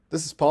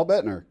This is Paul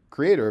Bettner,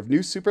 creator of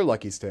New Super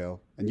Lucky's Tale,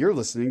 and you're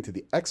listening to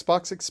the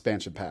Xbox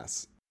Expansion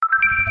Pass.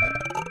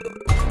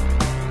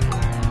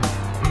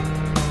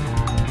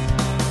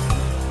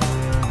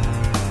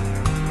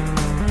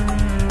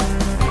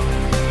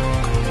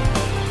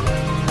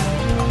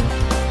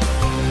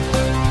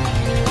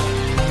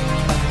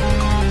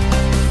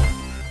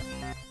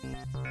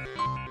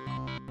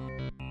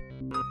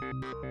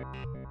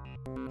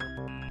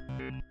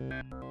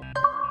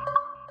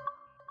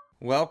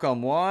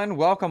 Welcome one,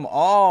 welcome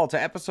all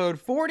to episode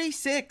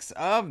 46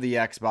 of the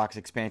Xbox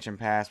Expansion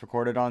Pass,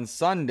 recorded on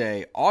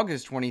Sunday,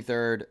 August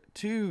 23rd,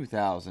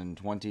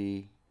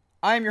 2020.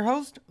 I am your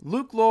host,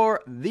 Luke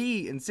Lore,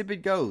 the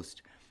Insipid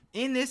Ghost.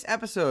 In this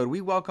episode,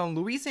 we welcome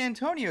Luis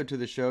Antonio to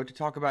the show to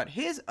talk about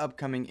his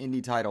upcoming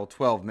indie title,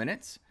 12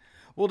 Minutes.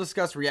 We'll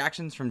discuss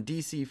reactions from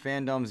DC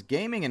Fandom's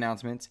gaming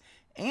announcements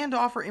and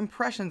offer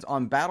impressions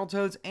on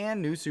Battletoads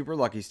and New Super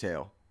Lucky's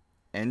Tale.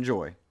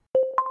 Enjoy.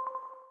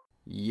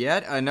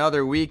 Yet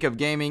another week of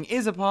gaming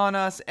is upon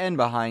us and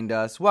behind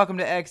us. Welcome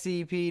to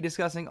XEP,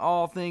 discussing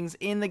all things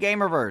in the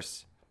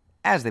Gamerverse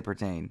as they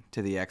pertain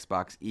to the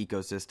Xbox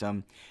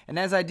ecosystem. And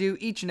as I do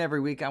each and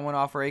every week, I want to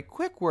offer a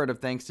quick word of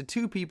thanks to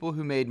two people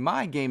who made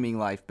my gaming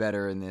life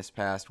better in this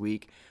past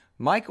week.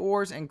 Mike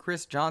Orrs and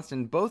Chris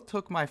Johnston both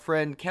took my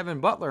friend Kevin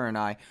Butler and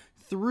I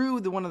through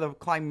one of the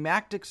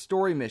climactic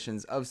story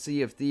missions of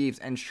Sea of Thieves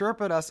and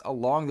Sherpa'd us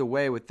along the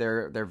way with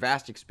their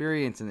vast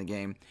experience in the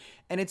game.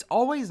 And it's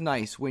always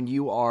nice when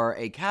you are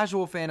a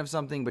casual fan of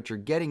something, but you're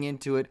getting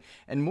into it,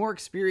 and more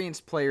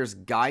experienced players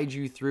guide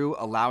you through,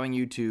 allowing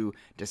you to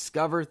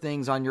discover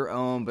things on your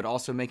own, but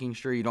also making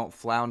sure you don't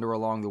flounder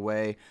along the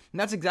way. And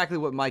that's exactly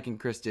what Mike and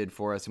Chris did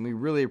for us, and we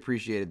really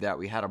appreciated that.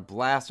 We had a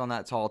blast on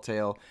that tall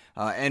tale,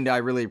 and I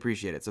really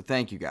appreciate it. So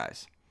thank you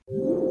guys.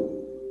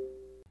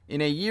 In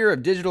a year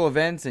of digital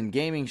events and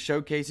gaming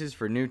showcases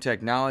for new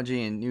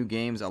technology and new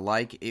games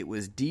alike, it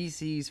was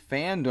DC's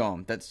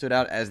Fandom that stood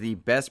out as the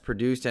best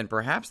produced and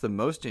perhaps the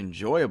most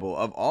enjoyable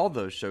of all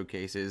those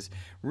showcases,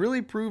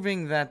 really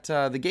proving that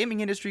the gaming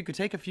industry could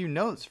take a few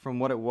notes from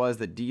what it was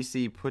that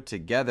DC put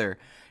together.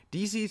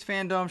 DC's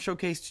Fandom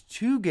showcased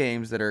two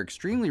games that are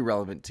extremely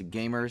relevant to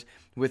gamers,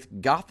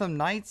 with Gotham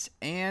Knights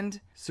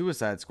and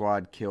Suicide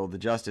Squad: Kill the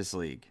Justice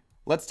League.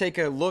 Let's take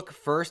a look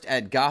first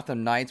at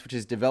Gotham Knights, which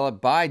is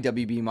developed by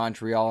WB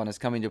Montreal and is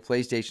coming to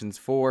PlayStation's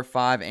 4,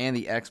 5, and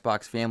the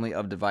Xbox family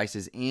of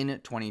devices in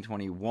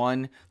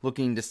 2021.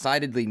 Looking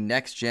decidedly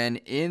next-gen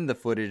in the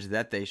footage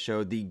that they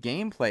showed. The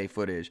gameplay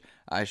footage,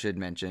 I should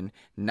mention,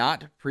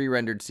 not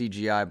pre-rendered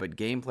CGI, but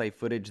gameplay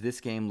footage. This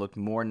game looked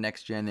more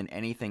next-gen than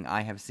anything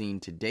I have seen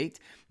to date,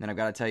 and I've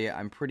got to tell you,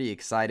 I'm pretty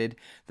excited.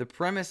 The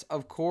premise,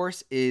 of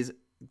course, is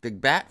the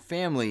Bat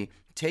family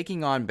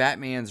taking on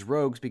Batman's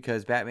rogues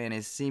because Batman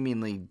is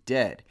seemingly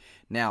dead.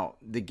 Now,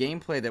 the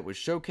gameplay that was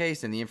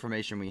showcased and the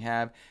information we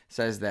have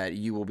says that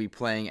you will be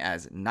playing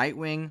as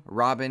Nightwing,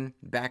 Robin,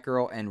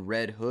 Batgirl, and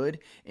Red Hood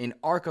in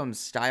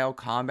Arkham-style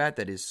combat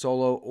that is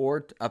solo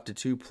or up to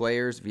 2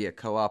 players via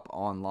co-op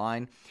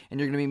online. And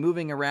you're going to be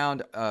moving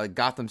around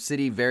Gotham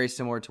City very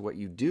similar to what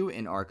you do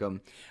in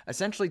Arkham,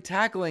 essentially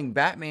tackling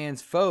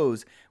Batman's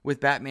foes with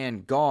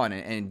Batman gone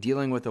and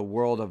dealing with a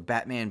world of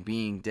Batman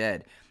being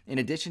dead. In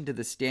addition to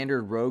the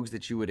standard rogues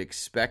that you would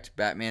expect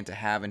Batman to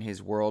have in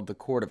his world, the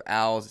Court of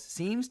Owls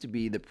seems to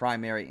be the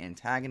primary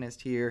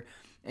antagonist here,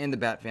 and the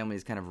Bat family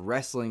is kind of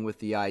wrestling with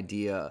the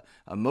idea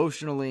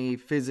emotionally,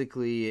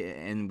 physically,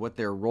 and what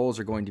their roles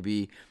are going to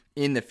be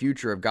in the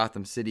future of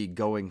Gotham City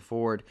going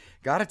forward.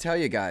 Gotta tell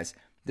you guys,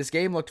 this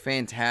game looked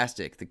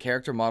fantastic. The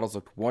character models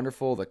looked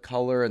wonderful. The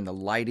color and the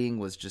lighting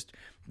was just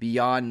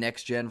beyond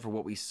next gen for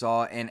what we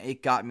saw, and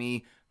it got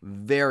me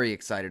very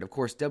excited. Of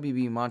course,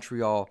 WB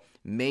Montreal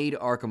made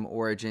Arkham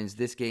Origins.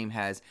 This game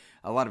has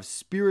a lot of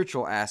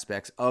spiritual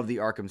aspects of the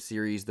Arkham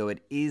series, though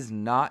it is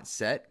not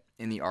set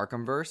in the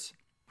Arkhamverse.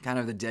 Kind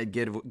of the dead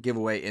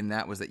giveaway in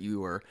that was that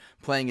you were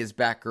playing as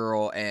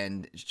Batgirl,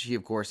 and she,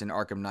 of course, in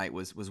Arkham Knight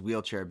was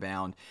wheelchair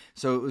bound.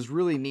 So it was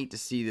really neat to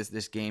see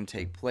this game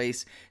take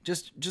place.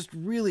 Just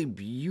really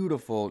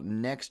beautiful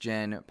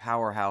next-gen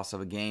powerhouse of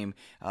a game.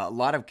 A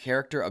lot of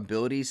character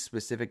abilities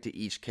specific to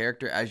each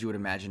character, as you would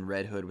imagine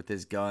Red Hood with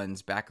his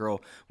guns. Batgirl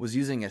was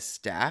using a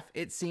staff,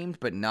 it seemed,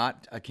 but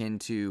not akin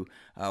to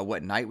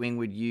what Nightwing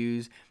would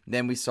use.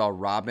 Then we saw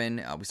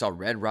Robin. We saw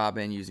Red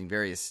Robin using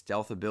various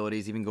stealth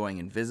abilities, even going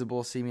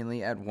invisible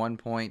seemingly at one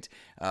point,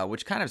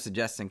 which kind of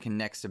suggests and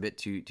connects a bit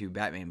to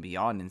Batman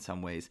Beyond in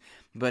some ways.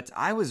 But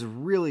I was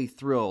really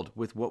thrilled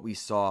with what we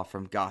saw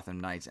from Gotham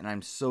Knights, and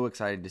I'm so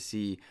excited to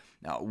see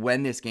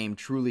when this game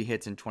truly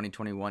hits in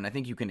 2021. I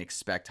think you can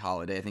expect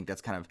holiday. I think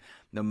that's kind of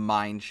the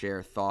mind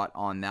share thought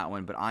on that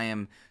one, but I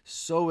am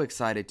so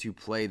excited to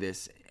play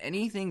this.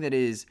 Anything that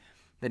is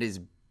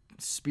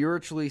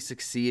spiritually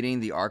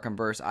succeeding the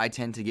Arkhamverse, I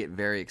tend to get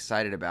very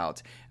excited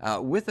about,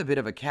 with a bit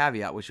of a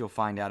caveat, which you'll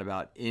find out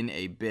about in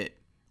a bit.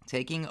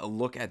 Taking a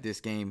look at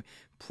this game,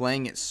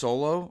 playing it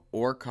solo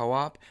or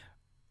co-op,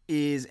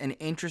 is an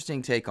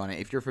interesting take on it.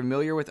 If you're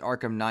familiar with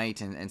Arkham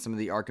Knight and some of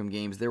the Arkham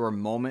games, there were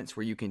moments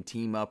where you can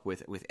team up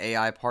with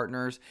AI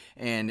partners,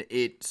 and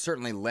it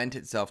certainly lent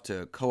itself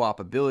to co-op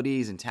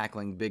abilities and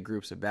tackling big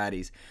groups of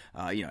baddies.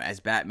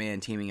 As Batman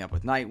teaming up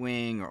with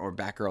Nightwing or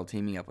Batgirl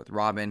teaming up with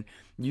Robin.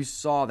 You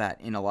saw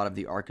that in a lot of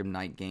the Arkham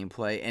Knight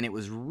gameplay, and it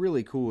was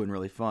really cool and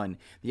really fun.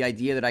 The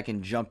idea that I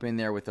can jump in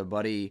there with a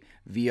buddy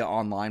via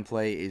online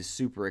play is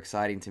super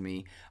exciting to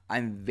me.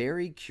 I'm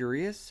very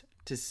curious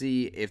to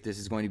see if this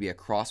is going to be a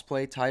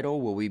cross-play title.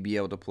 Will we be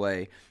able to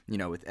play,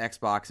 with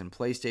Xbox and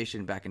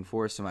PlayStation back and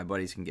forth so my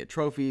buddies can get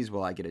trophies?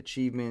 Will I get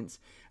achievements?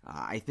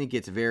 I think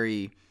it's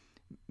very,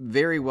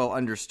 very well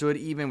understood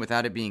even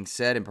without it being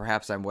said, and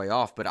perhaps I'm way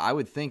off, but I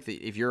would think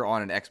that if you're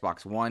on an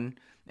Xbox One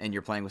and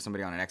you're playing with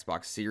somebody on an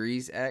Xbox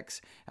Series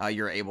X,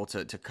 you're able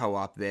to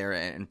co-op there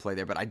and play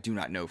there, but I do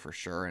not know for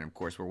sure, and of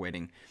course we're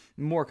waiting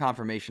more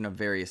confirmation of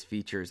various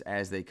features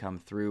as they come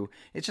through.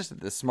 It's just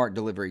that the smart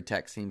delivery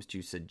tech seems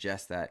to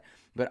suggest that,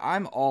 but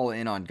I'm all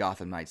in on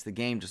Gotham Knights. The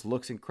game just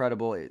looks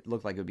incredible. It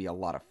looked like it would be a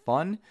lot of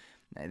fun.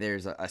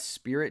 There's a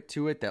spirit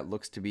to it that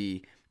looks to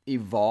be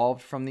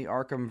evolved from the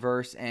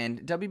Arkhamverse,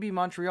 and WB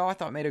Montreal I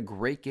thought made a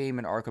great game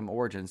in Arkham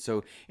Origins,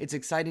 so it's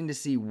exciting to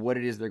see what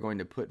it is they're going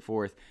to put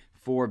forth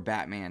for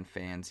Batman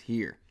fans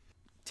here.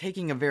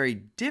 Taking a very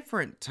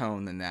different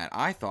tone than that,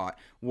 I thought,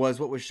 was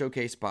what was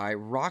showcased by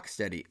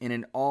Rocksteady in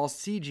an all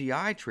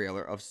CGI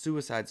trailer of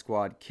Suicide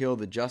Squad Kill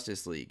the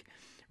Justice League.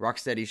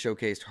 Rocksteady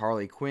showcased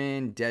Harley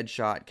Quinn,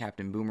 Deadshot,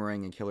 Captain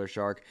Boomerang, and Killer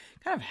Shark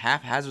kind of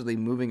haphazardly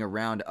moving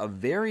around a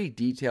very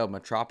detailed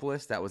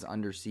metropolis that was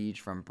under siege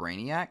from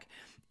Brainiac.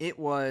 It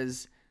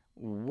was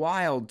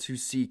wild to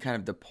see kind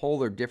of the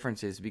polar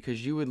differences,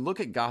 because you would look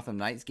at Gotham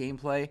Knights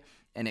gameplay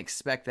and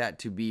expect that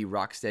to be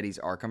Rocksteady's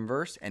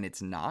Arkhamverse, and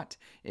it's not.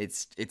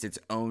 It's its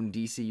own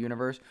DC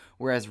universe,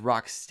 whereas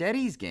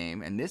Rocksteady's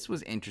game, and this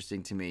was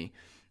interesting to me,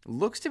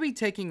 looks to be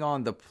taking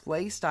on the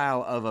play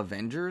style of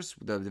Avengers,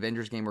 the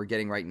Avengers game we're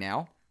getting right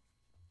now,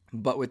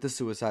 but with the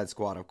Suicide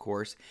Squad, of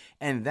course,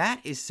 and that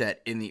is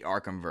set in the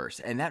Arkhamverse,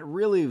 and that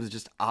really was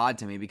just odd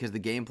to me because the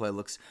gameplay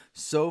looks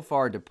so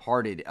far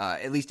departed,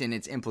 at least in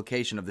its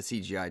implication of the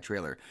CGI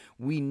trailer.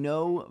 We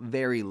know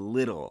very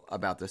little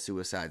about the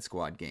Suicide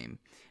Squad game.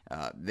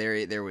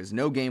 There was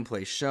no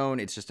gameplay shown.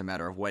 It's just a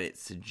matter of what it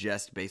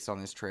suggests based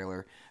on this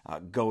trailer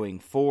going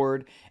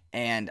forward,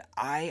 and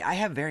I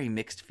have very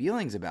mixed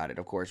feelings about it.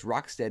 Of course,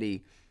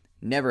 Rocksteady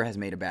never has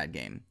made a bad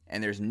game,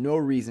 and there's no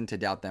reason to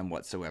doubt them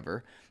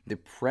whatsoever. The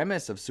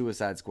premise of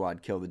Suicide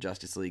Squad Kill the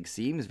Justice League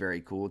seems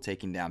very cool,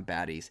 taking down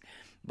baddies,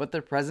 but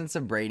the presence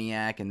of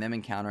Brainiac and them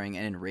encountering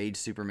an enraged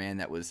Superman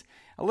that was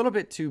a little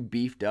bit too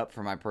beefed up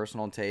for my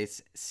personal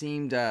taste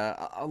seemed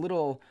a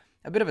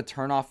bit of a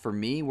turnoff for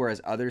me,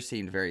 whereas others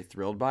seemed very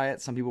thrilled by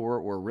it. Some people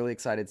were really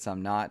excited,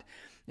 some not.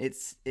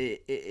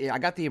 I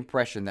got the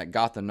impression that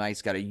Gotham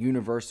Knights got a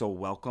universal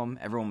welcome.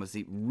 Everyone was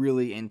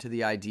really into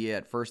the idea.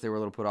 At first, they were a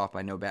little put off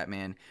by no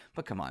Batman,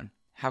 but come on.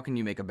 How can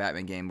you make a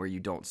Batman game where you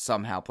don't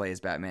somehow play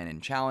as Batman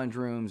in challenge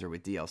rooms or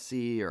with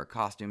DLC or a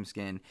costume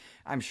skin?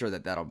 I'm sure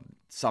that that'll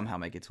somehow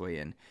make its way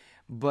in.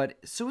 But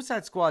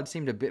Suicide Squad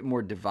seemed a bit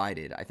more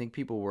divided. I think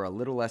people were a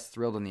little less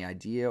thrilled on the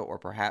idea, or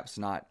perhaps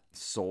not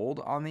sold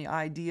on the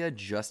idea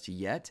just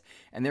yet,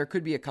 and there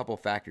could be a couple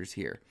factors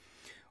here.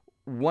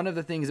 One of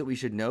the things that we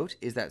should note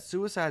is that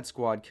Suicide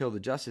Squad Kill the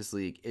Justice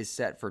League is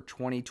set for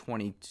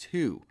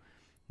 2022,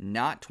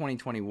 not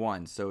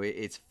 2021, so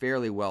it's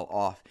fairly well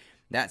off.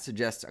 That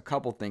suggests a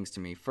couple things to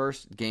me.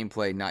 First,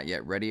 gameplay not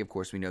yet ready. Of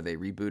course, we know they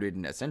rebooted,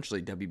 and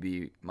essentially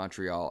WB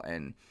Montreal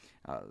and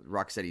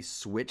Rocksteady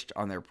switched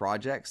on their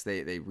projects.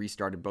 They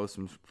restarted both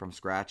from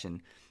scratch,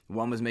 and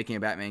one was making a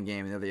Batman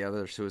game and the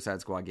other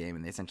Suicide Squad game,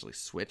 and they essentially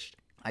switched.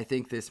 I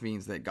think this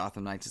means that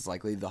Gotham Knights is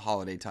likely the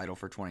holiday title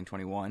for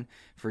 2021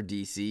 for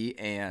DC,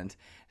 and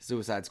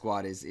Suicide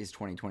Squad is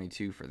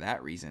 2022 for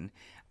that reason.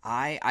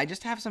 I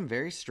just have some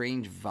very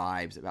strange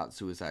vibes about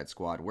Suicide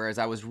Squad, whereas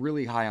I was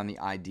really high on the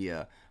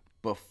idea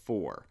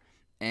before,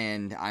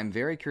 and I'm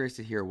very curious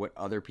to hear what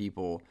other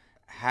people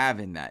have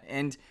in that.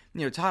 And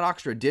Todd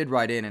Oxtra did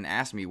write in and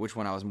ask me which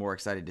one I was more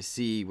excited to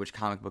see, which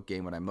comic book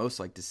game would I most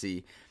like to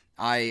see.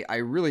 I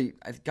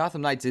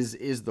Gotham Knights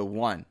is the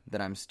one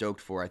that I'm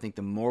stoked for. I think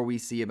the more we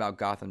see about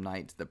Gotham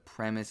Knights, the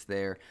premise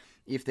there,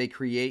 if they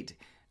create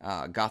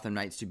Gotham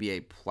Knights to be a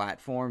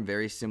platform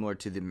very similar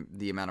to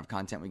the amount of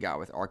content we got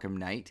with Arkham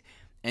Knight,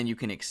 and you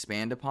can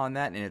expand upon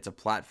that, and it's a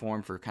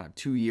platform for kind of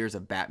 2 years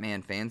of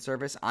Batman fan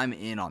service, I'm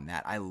in on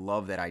that. I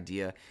love that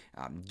idea.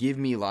 Give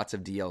me lots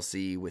of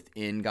DLC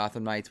within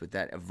Gotham Knights with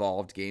that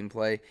evolved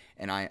gameplay,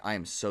 and I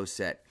am so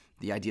set.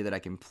 The idea that I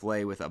can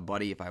play with a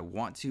buddy if I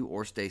want to,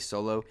 or stay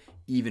solo,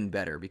 even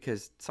better.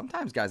 Because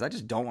sometimes, guys, I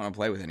just don't want to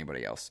play with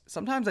anybody else.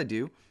 Sometimes I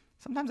do.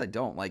 Sometimes I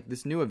don't. Like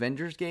this new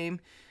Avengers game.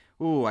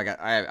 Ooh, I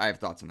have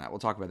thoughts on that. We'll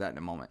talk about that in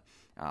a moment.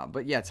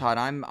 But yeah, Todd,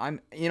 I'm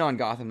in on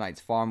Gotham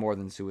Knights far more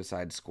than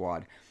Suicide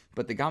Squad.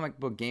 But the comic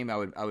book game I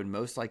would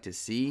most like to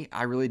see,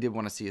 I really did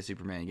want to see a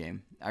Superman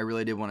game. I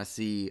really did want to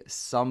see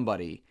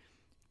somebody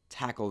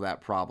tackle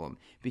that problem,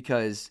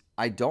 because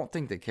I don't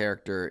think the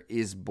character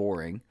is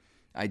boring.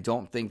 I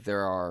don't think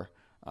there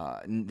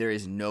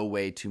is no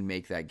way to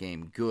make that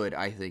game good.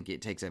 I think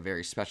it takes a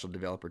very special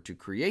developer to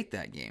create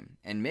that game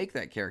and make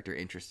that character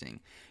interesting.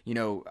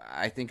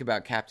 I think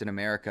about Captain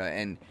America,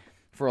 and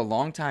for a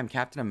long time,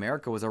 Captain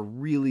America was a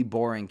really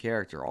boring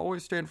character.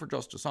 Always stand for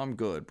justice, I'm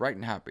good, bright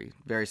and happy.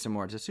 Very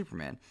similar to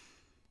Superman.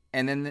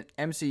 And then the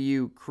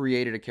MCU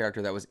created a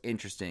character that was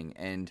interesting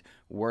and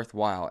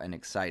worthwhile and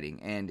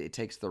exciting, and it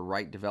takes the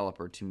right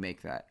developer to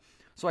make that.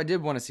 So I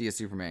did want to see a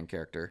Superman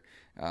character,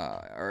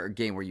 or a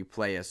game where you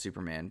play as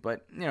Superman.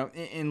 But,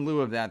 in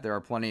lieu of that, there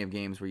are plenty of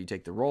games where you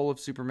take the role of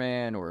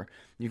Superman, or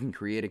you can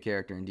create a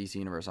character in DC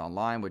Universe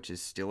Online, which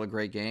is still a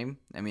great game.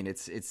 I mean,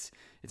 it's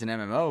an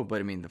MMO,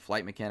 but I mean, the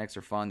flight mechanics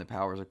are fun, the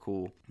powers are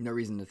cool. No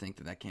reason to think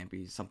that can't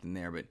be something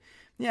there. But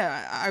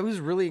yeah, I was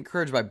really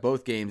encouraged by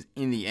both games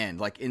in the end.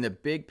 Like, in the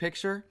big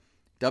picture,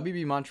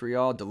 WB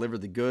Montreal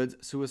delivered the goods.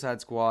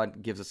 Suicide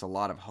Squad gives us a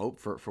lot of hope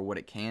for what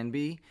it can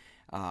be.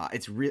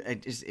 It's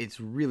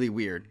really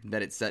weird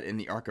that it's set in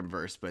the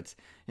Arkhamverse, but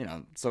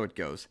so it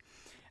goes.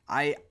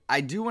 I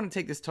do want to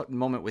take this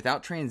moment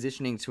without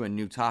transitioning to a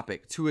new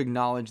topic to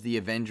acknowledge the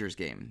Avengers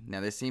game. Now,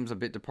 this seems a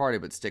bit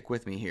departed, but stick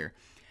with me here.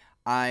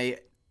 I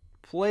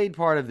played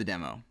part of the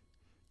demo,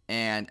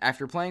 and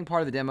after playing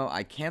part of the demo,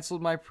 I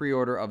canceled my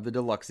pre-order of the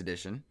deluxe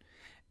edition,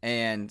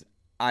 and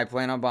I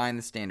plan on buying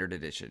the standard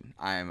edition.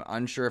 I'm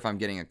unsure if I'm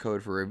getting a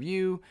code for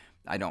review.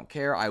 I don't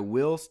care. I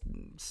will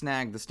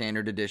snag the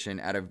standard edition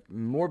out of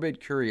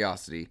morbid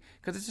curiosity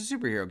because it's a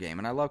superhero game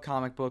and I love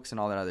comic books and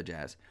all that other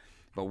jazz.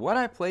 But what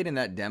I played in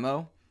that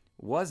demo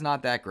was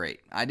not that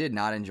great. I did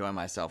not enjoy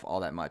myself all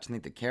that much. I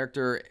think the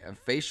character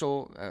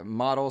facial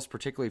models,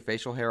 particularly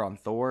facial hair on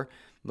Thor,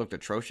 looked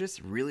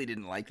atrocious. Really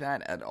didn't like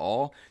that at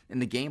all.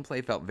 And the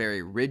gameplay felt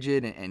very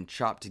rigid and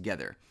chopped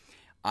together.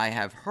 I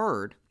have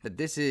heard that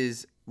this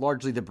is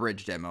largely the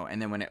bridge demo,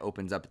 and then when it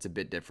opens up, it's a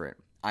bit different.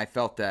 I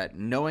felt that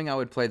knowing I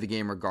would play the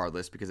game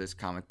regardless because it's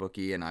comic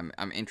booky and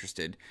I'm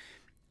interested,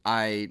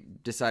 I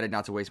decided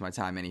not to waste my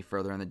time any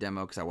further in the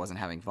demo because I wasn't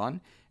having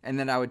fun, and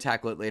then I would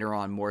tackle it later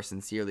on more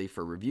sincerely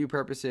for review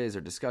purposes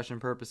or discussion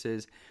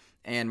purposes.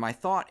 And my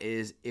thought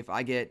is, if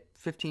I get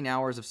 15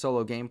 hours of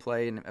solo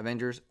gameplay in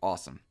Avengers,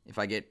 awesome. If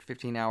I get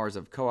 15 hours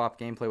of co-op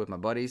gameplay with my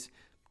buddies,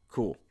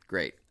 cool,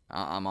 great.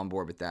 I'm on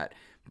board with that.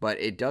 But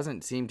it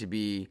doesn't seem to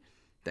be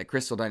that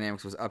Crystal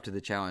Dynamics was up to the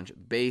challenge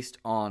based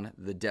on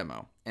the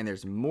demo. And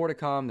there's more to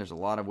come. There's a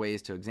lot of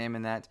ways to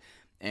examine that.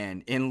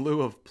 And in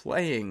lieu of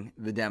playing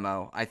the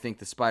demo, I think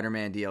the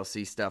Spider-Man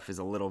DLC stuff is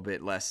a little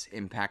bit less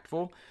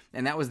impactful.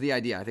 And that was the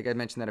idea. I think I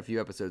mentioned that a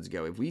few episodes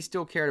ago. If we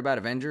still cared about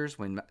Avengers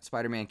when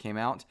Spider-Man came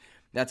out,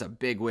 that's a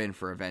big win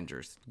for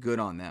Avengers. Good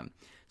on them.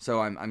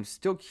 So I'm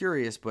still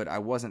curious, but I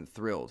wasn't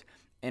thrilled.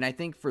 And I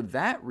think for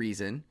that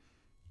reason,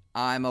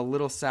 I'm a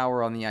little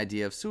sour on the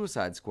idea of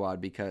Suicide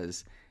Squad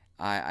because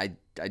I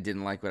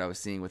didn't like what I was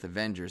seeing with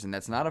Avengers, and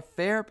that's not a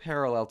fair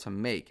parallel to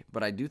make,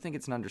 but I do think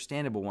it's an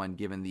understandable one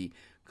given the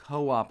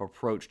co-op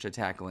approach to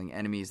tackling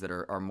enemies that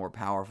are more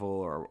powerful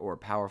or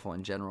powerful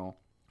in general.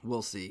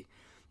 We'll see.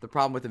 The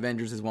problem with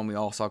Avengers is one we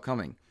all saw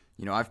coming.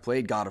 I've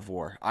played God of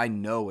War. I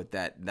know what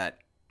that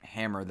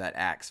hammer, that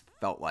axe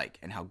felt like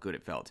and how good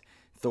it felt.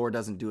 Thor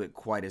doesn't do it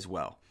quite as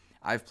well.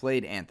 I've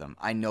played Anthem.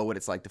 I know what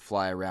it's like to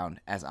fly around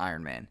as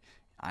Iron Man.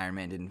 Iron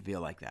Man didn't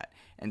feel like that.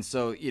 And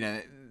so,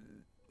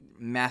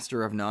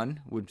 Master of None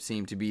would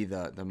seem to be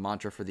the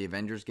mantra for the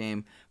Avengers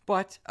game.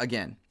 But,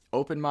 again,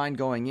 open mind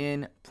going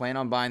in, plan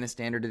on buying the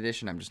standard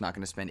edition. I'm just not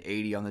going to spend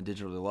 $80 on the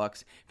digital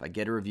deluxe. If I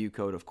get a review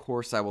code, of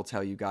course I will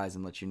tell you guys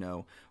and let you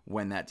know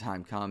when that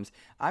time comes.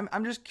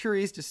 I'm just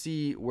curious to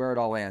see where it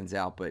all lands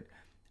out, but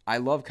I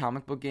love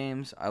comic book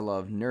games. I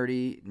love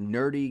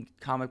nerdy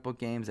comic book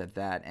games at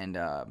that, and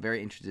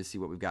very interested to see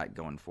what we've got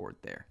going forward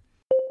there.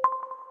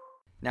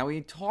 Now,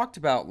 we talked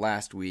about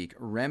last week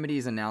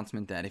Remedy's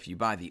announcement that if you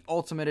buy the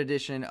Ultimate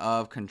Edition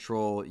of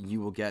Control, you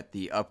will get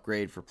the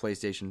upgrade for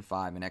PlayStation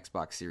 5 and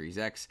Xbox Series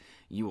X.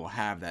 You will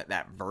have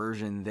that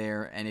version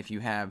there. And if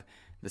you have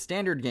the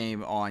standard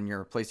game on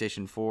your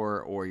PlayStation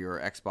 4 or your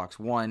Xbox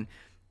One,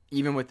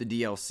 even with the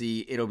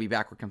DLC, it'll be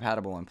backward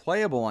compatible and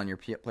playable on your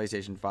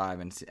PlayStation 5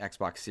 and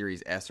Xbox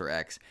Series S or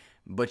X,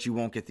 but you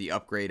won't get the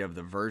upgrade of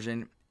the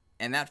version.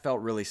 And that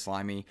felt really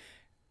slimy.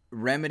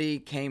 Remedy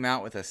came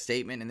out with a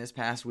statement in this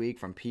past week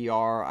from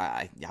PR.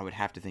 I would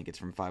have to think it's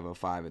from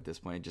 505 at this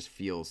point. It just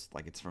feels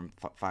like it's from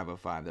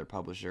 505, their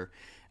publisher.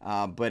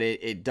 But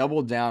it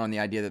doubled down on the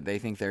idea that they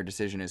think their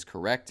decision is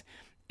correct,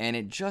 and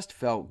it just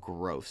felt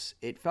gross.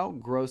 It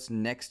felt gross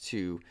next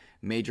to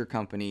major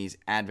companies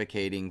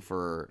advocating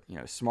for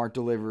smart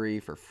delivery,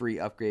 for free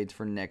upgrades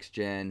for next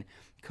gen.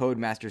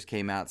 Codemasters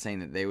came out saying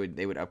that they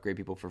would upgrade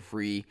people for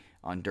free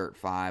on Dirt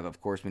 5. Of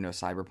course, we know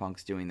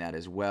Cyberpunk's doing that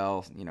as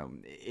well.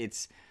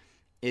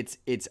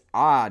 It's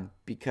odd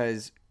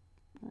because,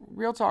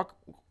 real talk,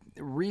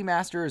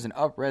 remasters and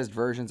up-res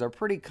versions are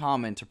pretty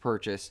common to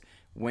purchase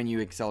when you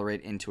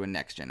accelerate into a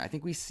next gen. I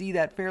think we see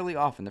that fairly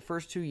often. The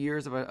first 2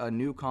 years of a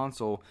new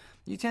console,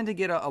 you tend to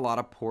get a lot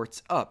of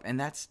ports up, and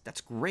that's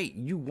great.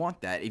 You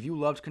want that. If you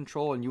loved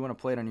Control and you want to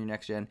play it on your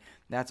next gen,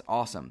 that's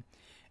awesome.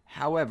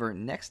 However,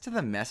 next to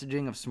the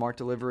messaging of smart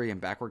delivery and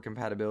backward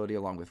compatibility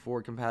along with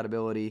forward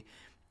compatibility,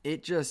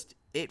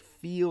 it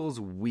feels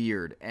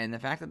weird. And the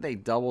fact that they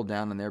doubled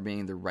down on there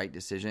being the right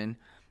decision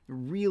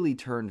really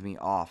turned me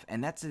off.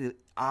 And that's the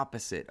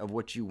opposite of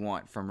what you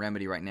want from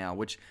Remedy right now,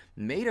 which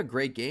made a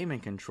great game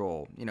in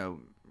Control.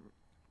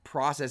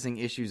 Processing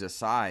issues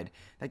aside,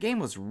 that game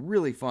was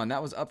really fun.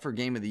 That was up for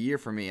Game of the Year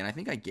for me, and I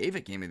think I gave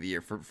it Game of the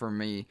Year for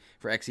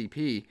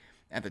XEP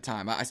at the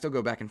time. I still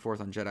go back and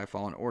forth on Jedi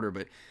Fallen Order,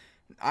 but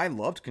I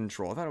loved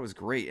Control. I thought it was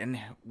great, and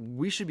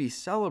we should be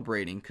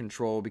celebrating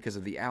Control because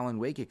of the Alan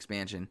Wake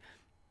expansion,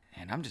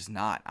 and I'm just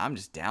not. I'm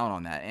just down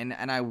on that, and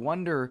I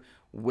wonder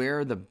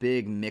where the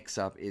big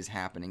mix-up is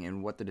happening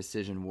and what the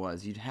decision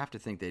was. You'd have to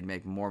think they'd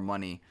make more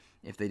money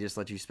if they just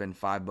let you spend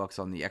 $5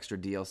 on the extra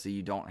DLC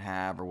you don't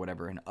have or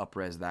whatever and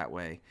up-res that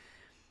way.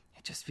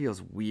 It just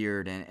feels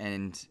weird,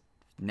 and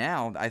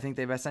now I think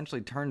they've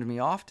essentially turned me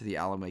off to the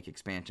Alan Wake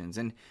expansions.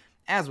 And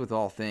as with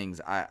all things,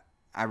 I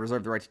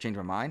reserve the right to change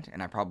my mind,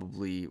 and I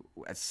probably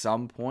at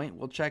some point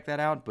will check that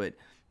out, but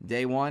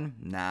day one,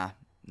 nah,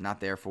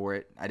 not there for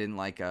it. I didn't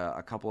like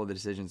a couple of the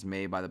decisions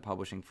made by the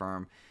publishing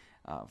firm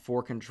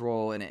for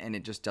Control, and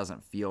it just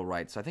doesn't feel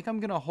right. So I think I'm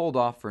going to hold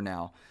off for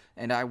now.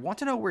 And I want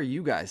to know where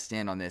you guys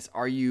stand on this.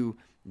 Are you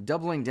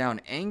doubling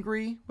down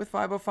angry with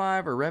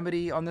 505 or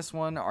Remedy on this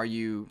one? Are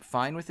you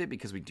fine with it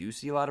because we do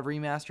see a lot of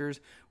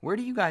remasters? Where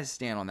do you guys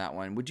stand on that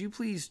one? Would you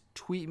please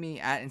tweet me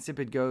at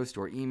InsipidGhost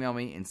or email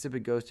me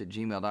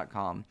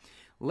insipidghost@gmail.com.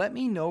 Let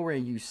me know where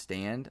you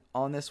stand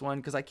on this one,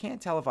 because I can't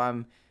tell if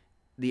I'm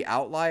the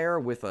outlier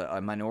with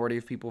a minority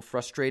of people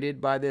frustrated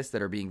by this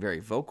that are being very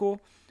vocal,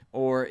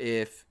 or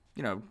if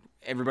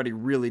everybody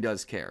really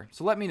does care.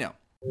 So let me know.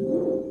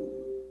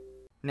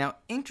 Now,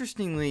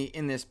 interestingly,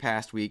 in this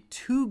past week,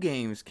 2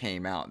 games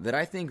came out that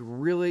I think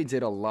really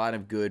did a lot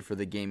of good for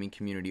the gaming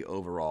community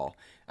overall.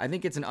 I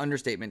think it's an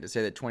understatement to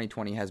say that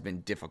 2020 has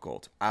been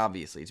difficult.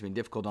 Obviously, it's been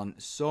difficult on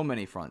so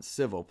many fronts: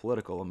 civil,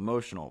 political,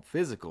 emotional,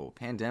 physical,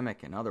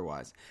 pandemic, and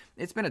otherwise.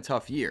 It's been a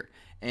tough year,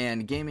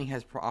 and gaming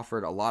has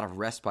offered a lot of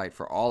respite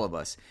for all of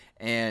us,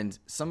 and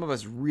some of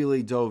us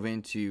really dove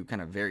into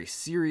kind of very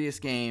serious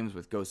games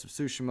with Ghost of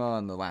Tsushima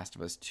and The Last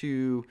of Us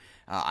 2.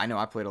 I know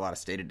I played a lot of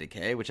State of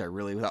Decay, which I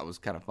really thought was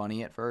kind of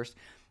funny at first,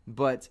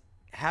 but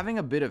having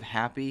a bit of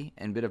happy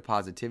and bit of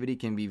positivity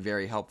can be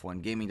very helpful,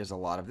 and gaming does a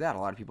lot of that. A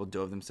lot of people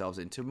dove themselves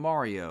into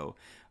Mario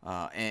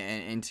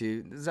and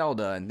into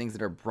Zelda and things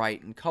that are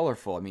bright and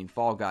colorful. I mean,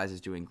 Fall Guys is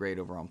doing great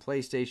over on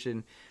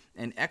PlayStation,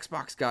 and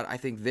Xbox got, I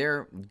think,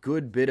 their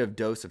good bit of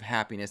dose of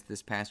happiness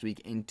this past week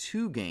in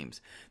 2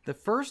 games, the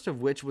first of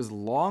which was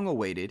long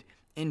awaited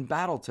in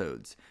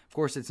Battletoads. Of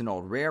course, it's an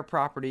old Rare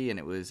property, and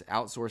it was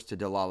outsourced to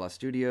Dlala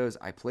Studios.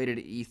 I played it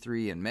at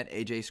E3 and met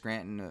AJ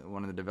Scranton,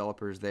 one of the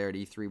developers there at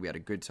E3. We had a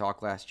good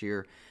talk last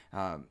year.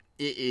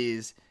 It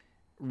is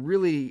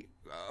really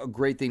a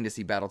great thing to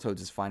see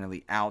Battletoads is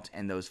finally out,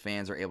 and those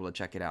fans are able to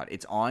check it out.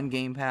 It's on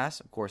Game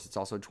Pass. Of course, it's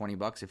also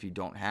 $20 if you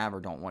don't have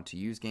or don't want to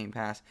use Game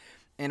Pass.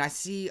 And I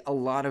see a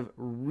lot of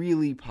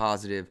really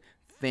positive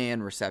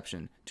fan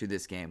reception to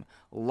this game.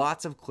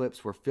 Lots of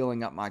clips were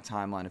filling up my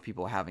timeline of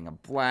people having a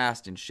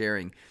blast and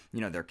sharing,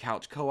 their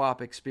couch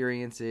co-op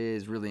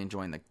experiences, really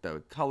enjoying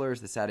the colors,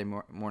 the Saturday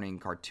morning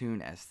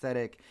cartoon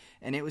aesthetic,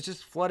 and it was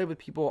just flooded with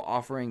people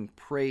offering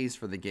praise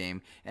for the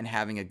game and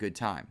having a good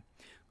time.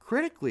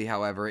 Critically,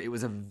 however, it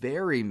was a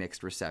very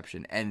mixed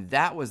reception, and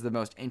that was the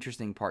most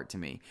interesting part to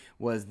me,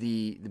 was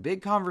the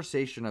big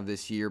conversation of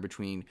this year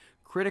between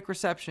critic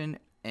reception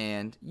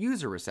and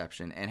user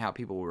reception, and how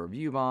people will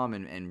review bomb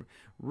and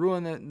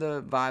ruin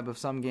the vibe of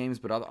some games,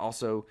 but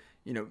also,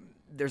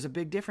 there's a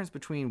big difference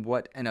between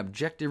what an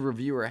objective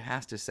reviewer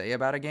has to say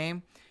about a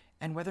game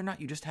and whether or not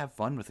you just have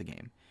fun with the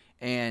game.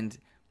 And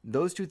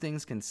those two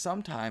things can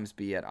sometimes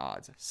be at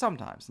odds.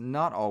 Sometimes,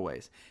 not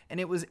always. And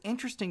it was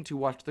interesting to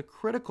watch the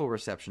critical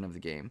reception of the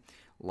game.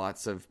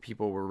 Lots of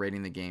people were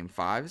rating the game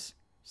 5s.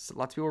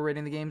 Lots of people were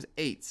rating the games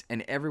 8s,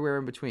 and everywhere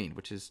in between,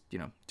 which is,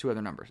 2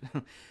 other numbers.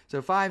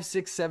 So 5,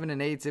 6, 7, and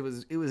 8s,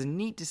 it was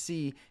neat to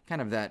see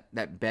kind of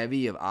that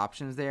bevy of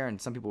options there, and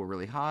some people were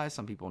really high,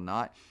 some people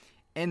not.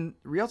 And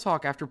real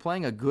talk, after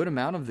playing a good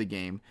amount of the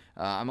game,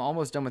 I'm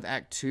almost done with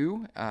Act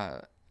 2,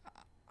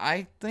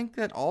 I think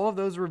that all of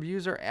those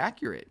reviews are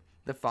accurate.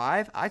 The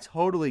 5, I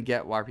totally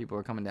get why people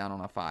are coming down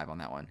on a 5 on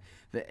that one.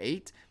 The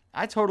 8,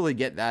 I totally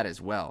get that as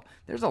well.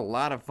 There's a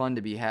lot of fun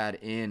to be had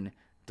in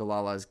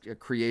Dlala's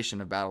creation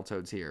of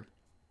Battletoads here.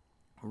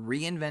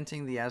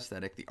 Reinventing the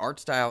aesthetic. The art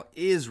style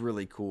is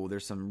really cool.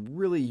 There's some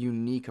really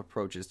unique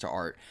approaches to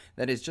art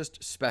that is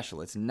just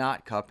special. It's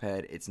not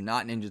Cuphead. It's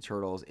not Ninja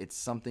Turtles. It's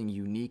something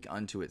unique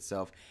unto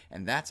itself,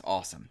 and that's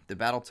awesome. The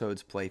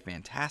Battletoads play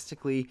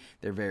fantastically.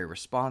 They're very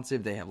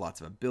responsive. They have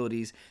lots of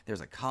abilities.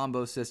 There's a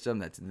combo system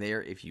that's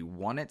there if you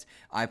want it.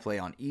 I play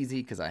on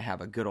easy because I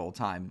have a good old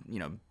time,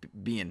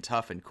 being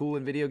tough and cool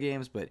in video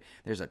games, but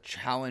there's a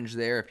challenge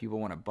there if people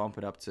want to bump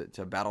it up to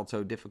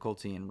Battletoad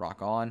difficulty and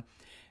rock on.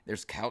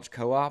 There's couch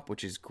co-op,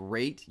 which is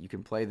great. You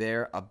can play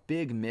there. A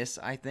big miss,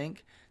 I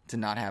think, to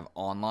not have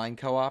online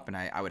co-op, and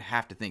I would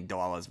have to think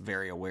Delilah is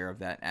very aware of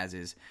that, as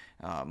is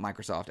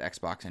Microsoft,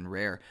 Xbox, and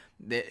Rare.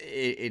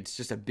 It's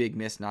just a big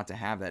miss not to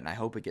have that, and I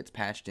hope it gets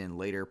patched in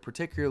later,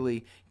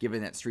 particularly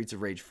given that Streets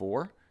of Rage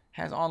 4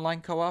 has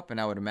online co-op,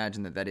 and I would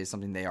imagine that is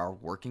something they are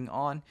working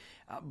on.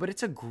 But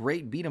it's a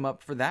great beat 'em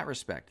up for that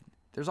respect.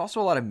 There's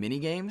also a lot of mini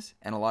games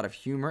and a lot of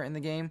humor in the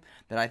game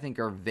that I think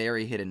are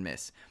very hit and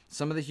miss.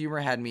 Some of the humor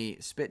had me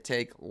spit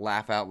take,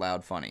 laugh out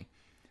loud funny.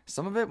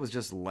 Some of it was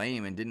just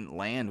lame and didn't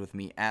land with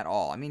me at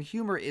all. I mean,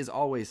 humor is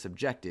always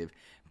subjective,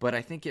 but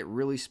I think it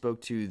really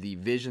spoke to the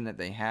vision that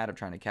they had of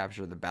trying to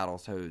capture the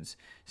Battletoads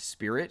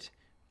spirit,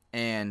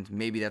 and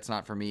maybe that's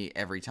not for me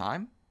every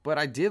time, but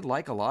I did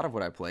like a lot of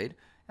what I played.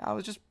 I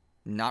was just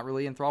not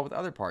really enthralled with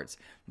other parts.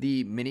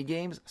 The mini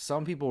games,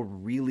 some people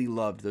really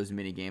loved those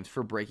mini games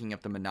for breaking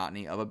up the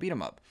monotony of a beat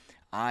 'em up.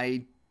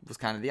 I was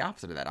kind of the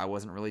opposite of that. I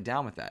wasn't really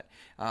down with that.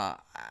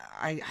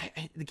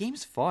 The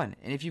game's fun,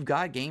 and if you've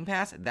got Game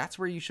Pass, that's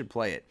where you should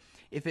play it.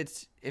 If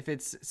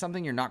it's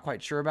something you're not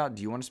quite sure about,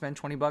 do you want to spend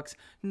 $20?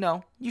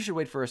 No, you should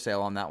wait for a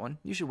sale on that one.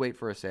 You should wait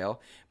for a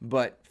sale.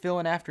 But fill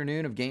an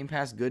afternoon of Game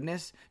Pass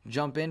goodness,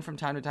 jump in from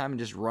time to time and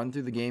just run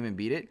through the game and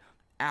beat it.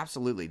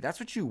 Absolutely. That's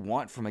what you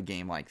want from a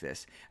game like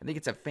this. I think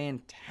it's a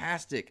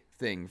fantastic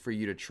thing for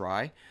you to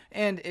try.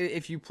 And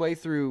if you play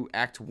through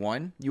Act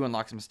 1, you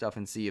unlock some stuff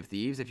in Sea of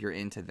Thieves if you're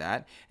into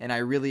that. And I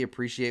really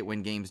appreciate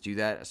when games do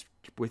that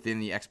within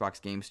the Xbox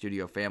Game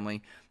Studio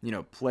family. You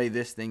know, play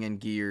this thing in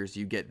Gears,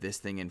 you get this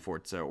thing in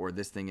Forza, or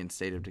this thing in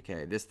State of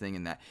Decay, this thing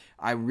in that.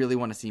 I really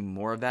want to see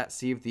more of that.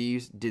 Sea of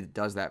Thieves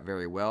does that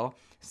very well.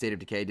 State of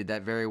Decay did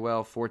that very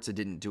well. Forza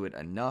didn't do it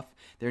enough.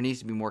 There needs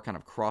to be more kind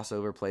of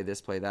crossover, play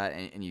this, play that,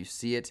 and you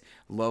see it.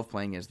 Love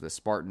playing as the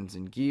Spartans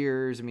in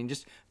Gears. I mean,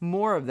 just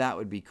more of that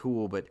would be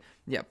cool. But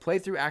yeah, play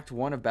through Act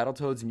 1 of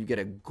Battletoads and you get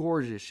a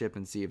gorgeous ship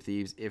in Sea of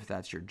Thieves if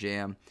that's your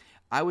jam.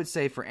 I would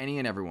say for any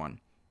and everyone,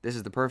 this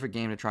is the perfect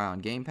game to try on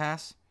Game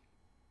Pass.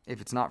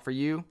 If it's not for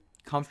you,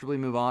 comfortably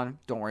move on.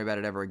 Don't worry about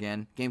it ever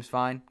again. Game's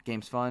fine.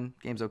 Game's fun.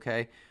 Game's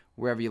okay.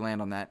 Wherever you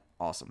land on that,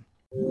 awesome.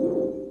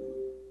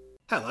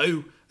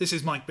 Hello, this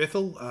is Mike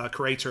Bithell,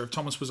 creator of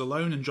Thomas Was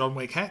Alone and John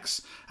Wick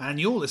Hex, and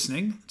you're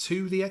listening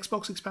to the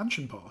Xbox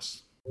Expansion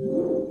Pass.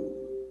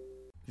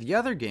 The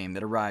other game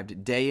that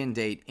arrived day and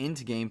date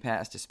into Game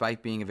Pass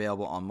despite being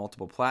available on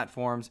multiple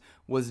platforms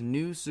was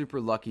New Super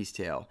Lucky's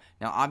Tale.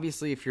 Now,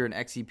 obviously, if you're an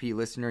XEP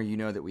listener, you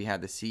know that we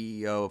had the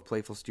CEO of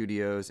Playful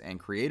Studios and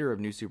creator of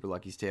New Super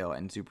Lucky's Tale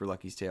and Super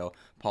Lucky's Tale,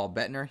 Paul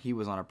Bettner. He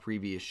was on a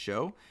previous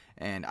show,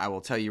 and I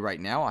will tell you right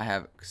now, I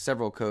have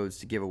several codes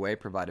to give away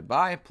provided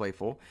by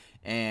Playful.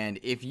 And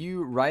if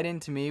you write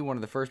into me, one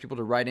of the first people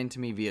to write into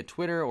me via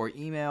Twitter or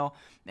email,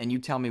 and you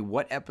tell me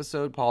what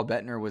episode Paul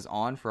Bettner was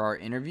on for our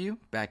interview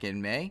back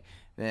in May,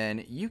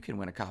 then you can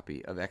win a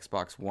copy of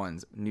Xbox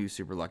One's New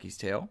Super Lucky's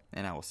Tale,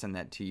 and I will send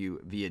that to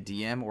you via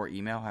DM or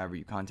email, however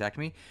you contact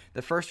me.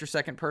 The first or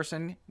second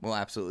person will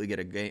absolutely get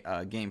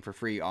a game for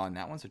free on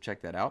that one, so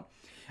check that out.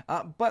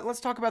 But let's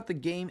talk about the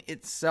game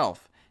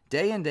itself.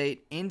 Day and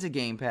date into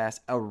Game Pass,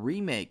 a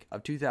remake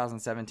of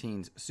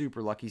 2017's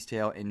Super Lucky's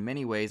Tale, in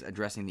many ways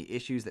addressing the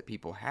issues that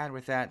people had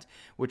with that,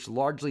 which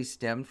largely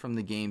stemmed from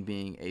the game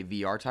being a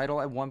VR title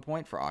at one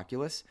point for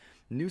Oculus.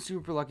 New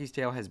Super Lucky's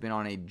Tale has been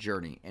on a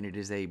journey, and it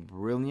is a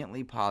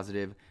brilliantly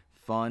positive,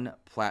 fun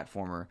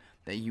platformer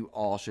that you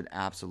all should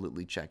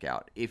absolutely check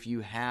out. If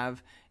you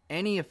have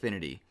any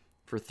affinity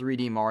for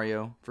 3D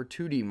Mario, for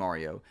 2D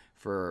Mario,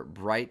 for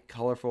bright,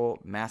 colorful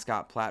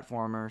mascot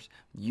platformers,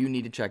 you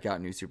need to check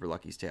out New Super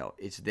Lucky's Tale.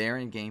 It's there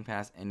in Game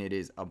Pass, and it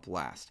is a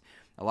blast.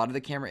 A lot of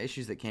the camera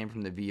issues that came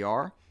from the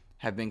VR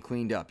have been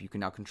cleaned up. You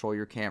can now control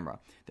your camera.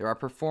 There are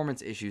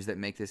performance issues that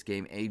make this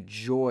game a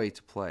joy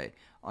to play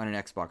on an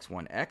Xbox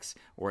One X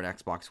or an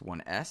Xbox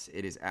One S.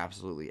 It is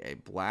absolutely a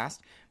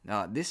blast.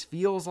 This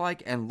feels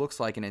like and looks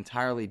like an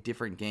entirely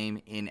different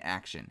game in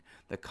action.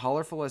 The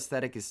colorful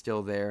aesthetic is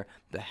still there.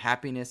 The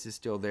happiness is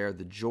still there.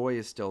 The joy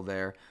is still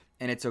there.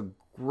 And it's a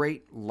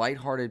great,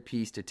 lighthearted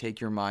piece to take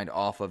your mind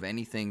off of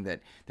anything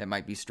that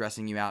might be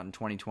stressing you out in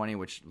 2020,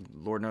 which,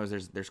 Lord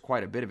knows, there's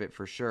quite a bit of it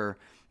for sure.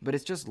 But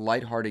it's just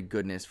lighthearted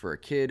goodness for a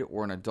kid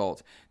or an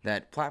adult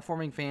that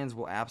platforming fans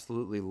will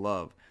absolutely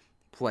love.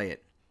 Play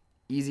it.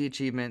 Easy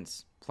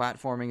achievements.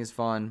 Platforming is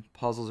fun.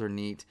 Puzzles are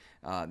neat.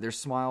 There's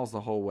smiles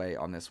the whole way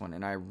on this one,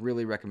 and I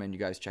really recommend you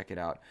guys check it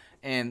out.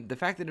 And the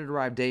fact that it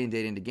arrived day and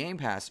date into Game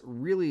Pass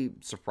really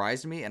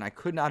surprised me, and I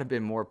could not have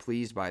been more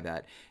pleased by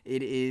that.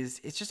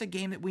 It's just a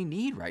game that we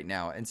need right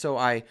now, and so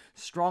I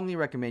strongly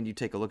recommend you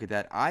take a look at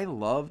that. I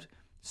loved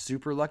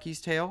Super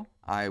Lucky's Tale.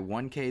 I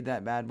 1K'd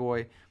that bad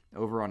boy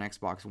over on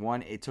Xbox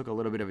One. It took a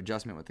little bit of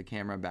adjustment with the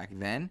camera back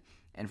then,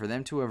 and for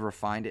them to have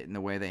refined it in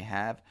the way they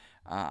have,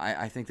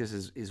 I think this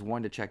is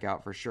one to check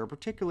out for sure,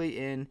 particularly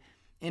in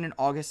an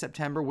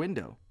August-September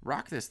window.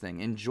 Rock this thing.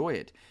 Enjoy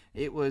it.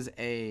 It was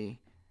a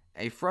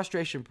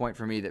frustration point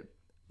for me that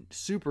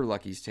Super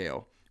Lucky's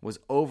Tale was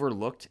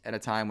overlooked at a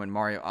time when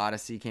Mario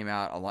Odyssey came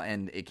out,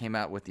 and it came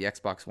out with the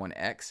Xbox One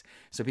X,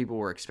 so people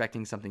were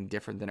expecting something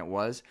different than it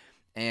was.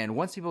 And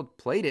once people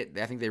played it,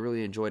 I think they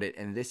really enjoyed it.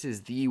 And this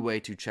is the way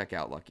to check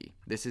out Lucky.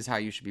 This is how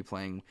you should be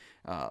playing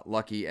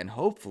Lucky. And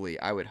hopefully,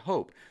 I would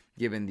hope,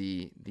 given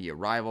the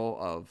arrival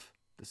of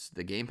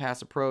the Game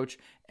Pass approach,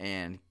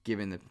 and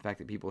given the fact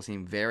that people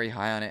seem very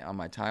high on it on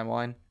my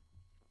timeline,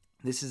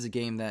 this is a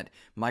game that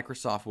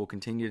Microsoft will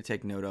continue to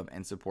take note of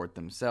and support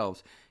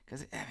themselves.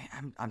 Because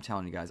I'm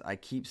telling you guys, I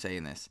keep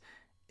saying this.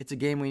 It's a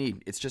game we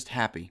need. It's just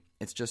happy.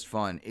 It's just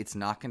fun. It's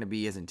not going to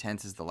be as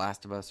intense as The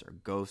Last of Us or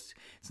Ghost.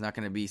 It's not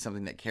going to be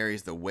something that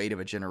carries the weight of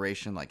a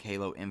generation like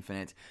Halo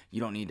Infinite.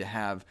 You don't need to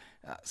have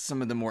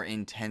some of the more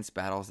intense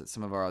battles that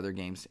some of our other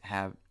games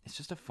have. It's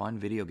just a fun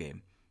video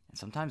game. And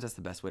sometimes that's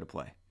the best way to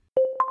play.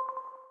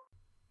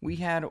 We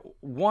had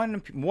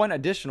one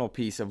additional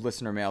piece of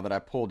listener mail that I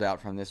pulled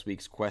out from this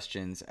week's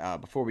questions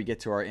before we get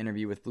to our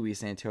interview with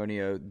Luis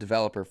Antonio,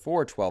 developer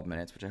for 12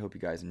 Minutes, which I hope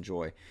you guys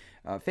enjoy.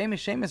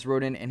 Famous Seamus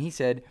wrote in and he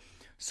said,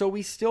 "So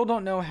we still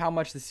don't know how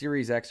much the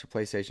Series X for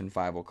PlayStation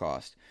 5 will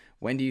cost.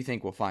 When do you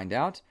think we'll find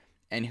out?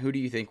 And who do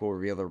you think will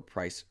reveal the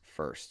price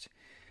first?"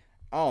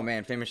 Oh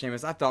man, Famous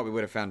Seamus, I thought we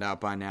would have found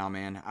out by now,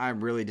 man.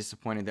 I'm really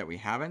disappointed that we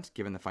haven't,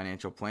 given the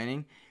financial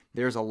planning.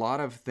 There's a lot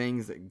of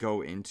things that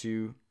go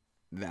into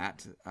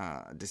that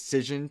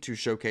decision to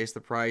showcase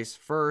the price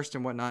first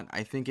and whatnot.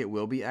 I think it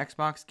will be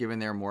Xbox, given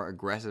their more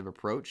aggressive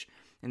approach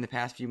in the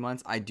past few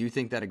months. I do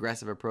think that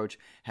aggressive approach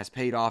has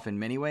paid off in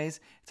many ways.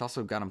 It's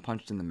also got them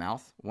punched in the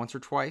mouth once or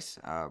twice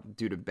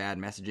due to bad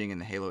messaging in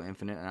the Halo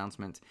Infinite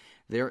announcement.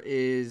 There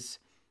is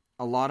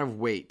a lot of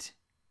weight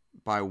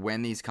by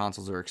when these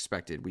consoles are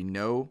expected. We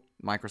know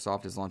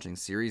Microsoft is launching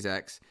Series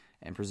X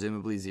and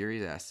presumably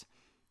Series S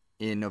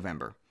in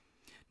November.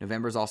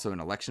 November is also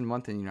an election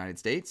month in the United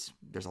States.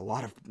 There's a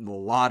lot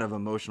of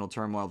emotional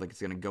turmoil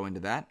that's going to go into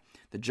that.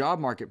 The job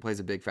market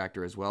plays a big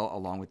factor as well,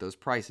 along with those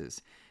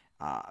prices.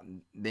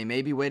 They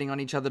may be waiting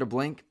on each other to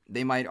blink.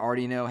 They might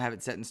already have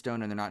it set in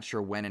stone, and they're not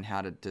sure when and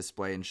how to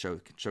display and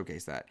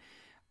showcase that.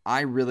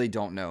 I really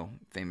don't know,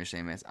 Famous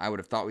Seamus. I would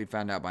have thought we'd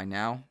found out by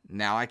now.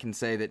 Now I can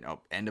say that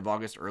end of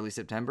August, early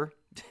September.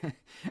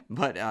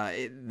 But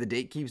the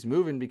date keeps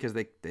moving because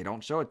they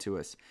don't show it to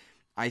us.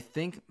 I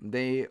think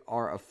they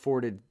are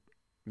afforded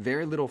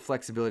very little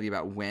flexibility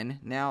about when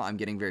now. I'm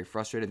getting very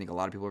frustrated. I think a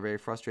lot of people are very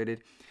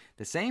frustrated.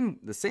 The same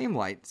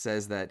light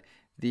says that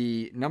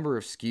the number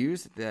of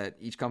SKUs that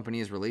each company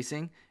is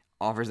releasing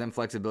offers them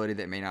flexibility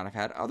that may not have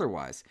had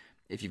otherwise.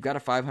 If you've got a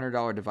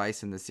 $500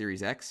 device in the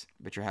Series X,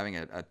 but you're having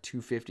a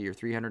 $250 or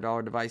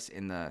 $300 device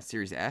in the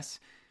Series S,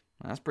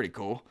 well, that's pretty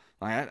cool.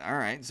 All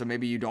right, so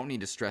maybe you don't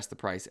need to stress the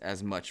price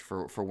as much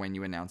for when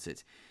you announce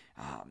it.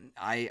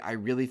 I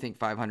really think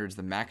 500 is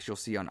the max you'll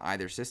see on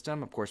either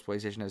system. Of course,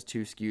 PlayStation has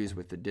 2 SKUs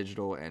with the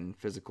digital and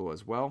physical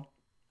as well.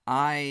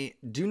 I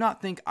do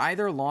not think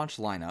either launch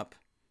lineup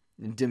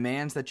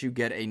demands that you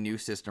get a new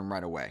system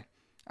right away.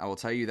 I will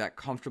tell you that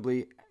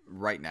comfortably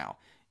right now.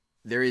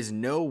 There is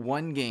no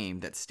one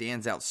game that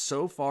stands out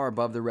so far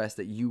above the rest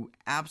that you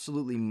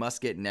absolutely must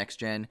get next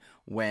gen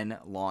when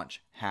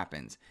launch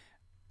happens.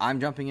 I'm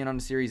jumping in on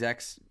the Series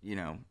X,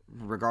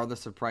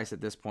 regardless of price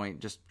at this point,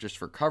 just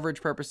for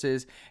coverage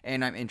purposes,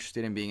 and I'm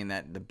interested in being in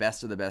the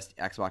best of the best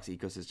Xbox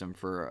ecosystem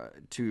for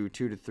 2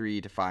 to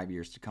 3 to 5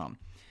 years to come.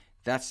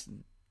 That's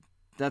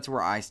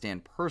where I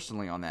stand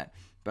personally on that.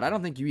 But I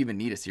don't think you even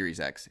need a Series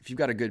X. If you've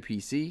got a good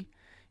PC,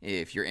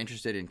 if you're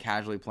interested in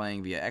casually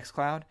playing via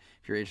xCloud,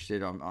 if you're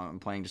interested on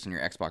playing just on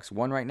your Xbox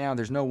One right now,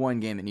 there's no one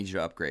game that needs you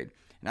to upgrade.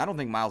 And I don't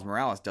think Miles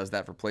Morales does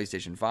that for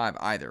PlayStation 5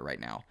 either right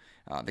now.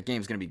 The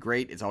game's going to be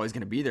great. It's always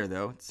going to be there,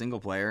 though. It's single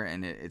player,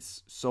 and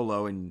it's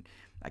solo, and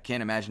I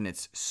can't imagine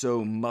it's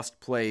so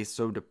must-play,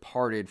 so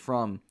departed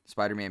from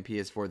Spider-Man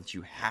PS4 that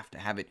you have to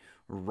have it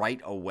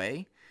right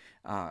away.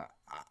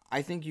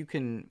 I think you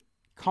can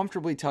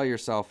comfortably tell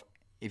yourself,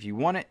 if you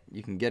want it,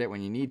 you can get it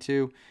when you need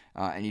to,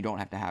 and you don't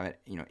have to have it,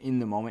 in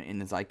the moment, in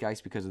the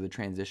zeitgeist, because of the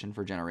transition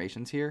for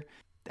generations here.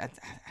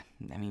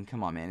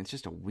 Come on, man. It's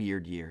just a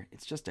weird year.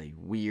 It's just a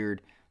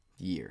weird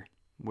year.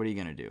 What are you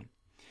going to do?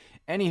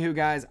 Anywho,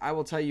 guys, I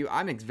will tell you,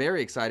 I'm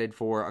very excited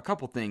for a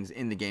couple things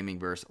in the gaming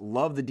verse.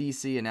 Love the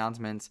DC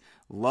announcements.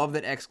 Love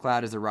that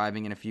xCloud is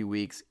arriving in a few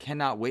weeks.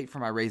 Cannot wait for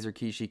my Razer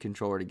Kishi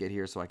controller to get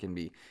here so I can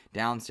be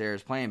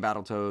downstairs playing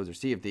Battletoads or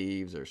Sea of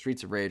Thieves or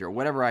Streets of Rage or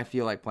whatever I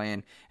feel like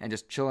playing, and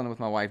just chilling with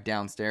my wife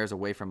downstairs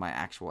away from my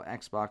actual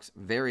Xbox.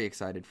 Very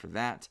excited for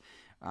that.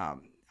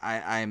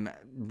 I'm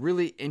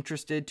really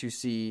interested to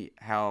see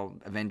how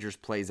Avengers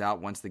plays out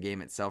once the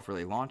game itself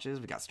really launches.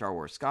 We got Star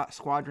Wars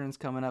Squadrons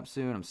coming up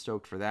soon. I'm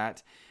stoked for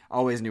that.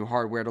 Always new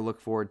hardware to look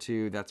forward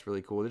to. That's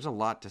really cool. There's a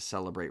lot to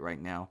celebrate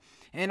right now.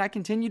 And I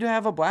continue to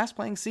have a blast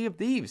playing Sea of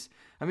Thieves.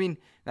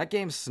 That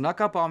game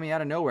snuck up on me out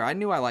of nowhere. I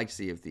knew I liked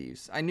Sea of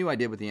Thieves. I knew I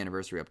did with the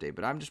anniversary update,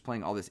 but I'm just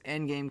playing all this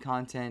endgame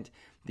content.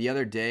 The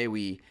other day,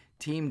 we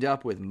teamed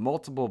up with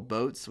multiple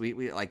boats.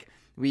 We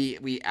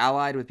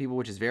allied with people,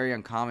 which is very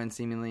uncommon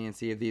seemingly in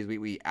Sea of Thieves.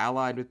 We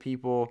allied with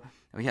people.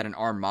 We had an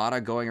armada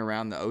going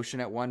around the ocean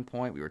at one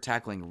point. We were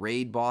tackling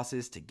raid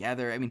bosses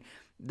together.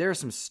 There are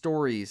some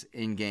stories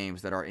in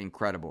games that are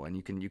incredible, and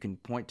you can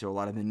point to a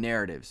lot of the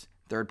narratives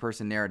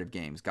third-person narrative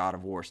games. God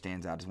of War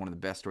stands out as one of the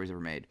best stories ever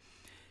made.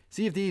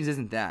 Sea of Thieves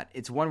isn't that.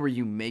 It's one where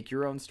you make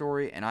your own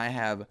story, and I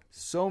have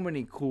so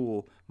many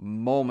cool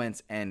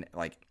moments and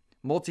like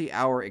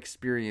multi-hour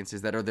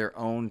experiences that are their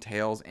own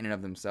tales in and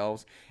of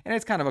themselves, and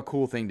it's kind of a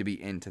cool thing to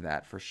be into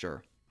that for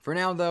sure. For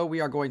now, though,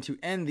 we are going to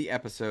end the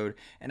episode,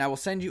 and I will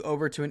send you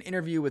over to an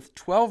interview with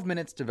 12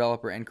 Minutes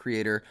developer and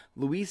creator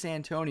Luis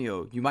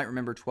Antonio. You might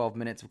remember 12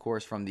 Minutes, of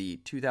course, from the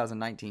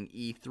 2019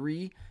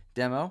 E3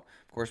 demo.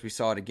 Of course, we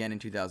saw it again in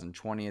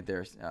 2020 at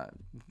their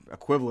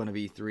equivalent of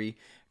E3.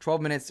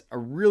 12 Minutes, a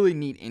really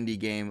neat indie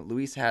game.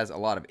 Luis has a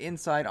lot of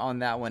insight on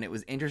that one. It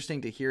was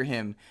interesting to hear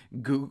him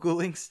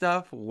Googling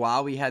stuff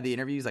while we had the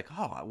interview. He's like,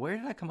 oh, where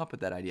did I come up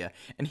with that idea?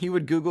 And he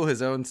would Google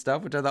his own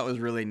stuff, which I thought was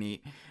really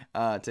neat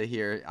to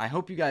hear. I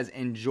hope you guys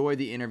enjoy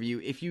the interview.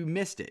 If you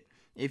missed it,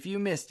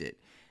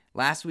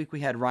 last week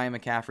we had Ryan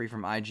McCaffrey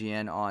from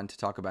IGN on to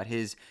talk about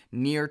his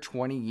near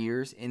 20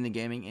 years in the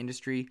gaming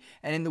industry.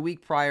 And in the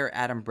week prior,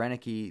 Adam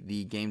Brennicke,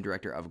 the game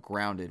director of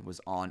Grounded,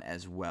 was on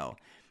as well.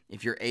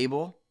 If you're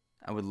able,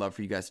 I would love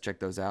for you guys to check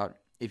those out.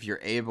 If you're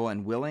able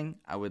and willing,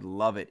 I would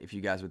love it if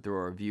you guys would throw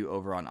a review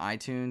over on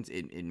iTunes.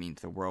 It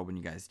means the world when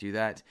you guys do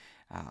that.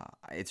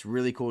 It's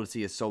really cool to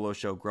see a solo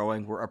show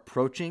growing. We're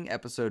approaching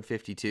episode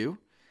 52,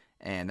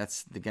 and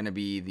that's going to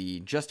be the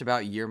just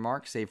about year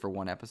mark, save for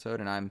one episode.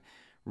 And I'm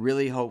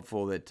really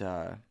hopeful that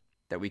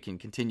that we can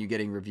continue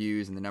getting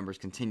reviews and the numbers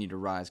continue to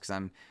rise, because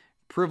I'm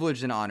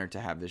privileged and honored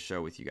to have this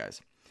show with you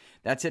guys.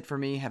 That's it for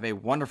me. Have a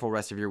wonderful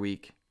rest of your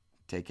week.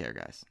 Take care,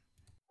 guys.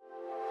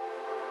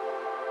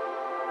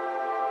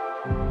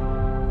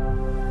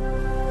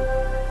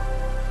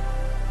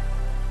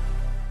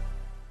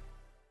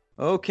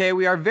 Okay,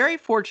 we are very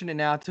fortunate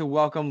now to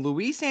welcome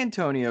Luis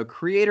Antonio,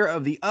 creator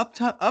of the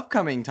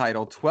upcoming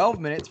title 12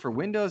 Minutes for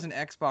Windows and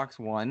Xbox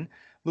One.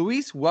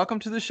 Luis, welcome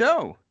to the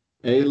show.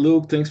 Hey,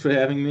 Luke, thanks for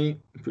having me.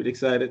 I'm pretty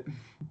excited.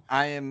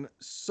 I am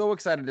so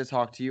excited to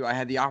talk to you. I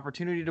had the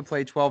opportunity to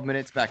play 12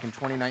 Minutes back in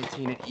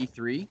 2019 at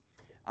E3.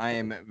 I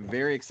am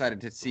very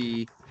excited to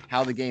see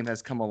how the game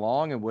has come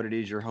along and what it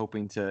is you're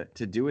hoping to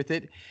do with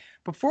it.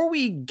 Before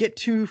we get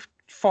too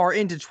far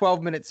into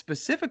 12 Minutes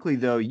specifically,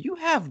 though, you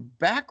have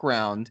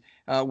background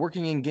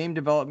working in game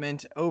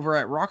development over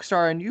at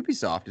Rockstar and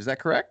Ubisoft. Is that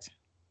correct?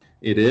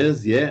 It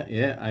is, yeah.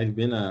 I've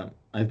been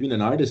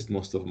an artist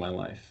most of my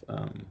life.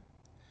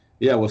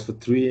 I was for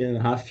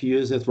 3.5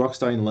 years at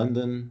Rockstar in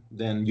London,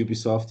 then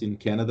Ubisoft in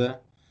Canada,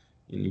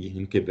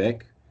 in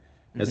Quebec,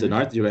 as an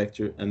art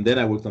director, and then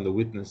I worked on The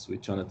Witness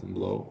with Jonathan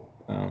Blow,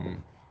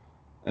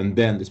 and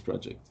then this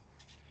project.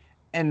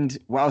 And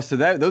wow, so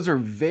those are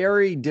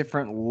very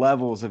different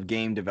levels of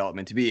game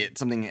development, to be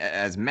something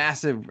as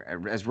massive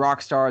as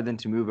Rockstar, then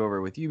to move over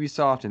with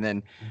Ubisoft, and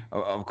then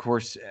of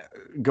course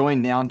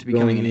going down to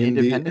becoming an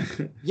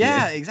independent.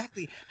 Yeah,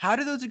 exactly. How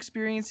do those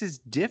experiences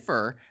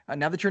differ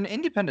now that you're an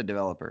independent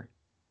developer?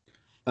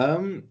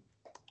 I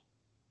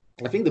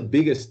think the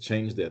biggest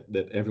change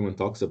that everyone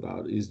talks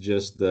about is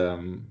just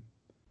the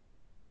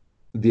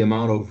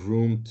amount of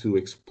room to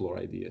explore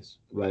ideas.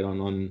 Right,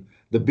 on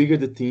the bigger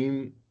the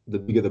team, the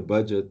bigger the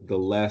budget, the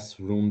less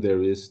room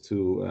there is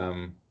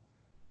to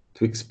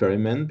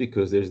experiment,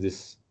 because there's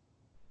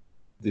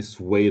this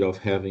weight of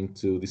having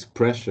this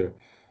pressure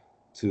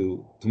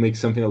to make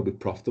something that will be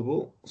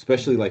profitable.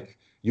 Especially like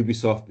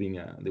Ubisoft being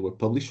they were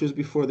publishers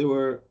before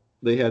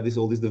they had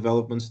all these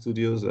development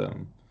studios.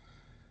 And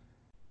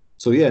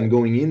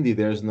going indie,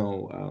 there's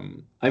no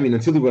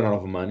until they run out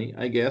of money,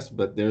 I guess.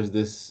 But there's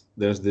this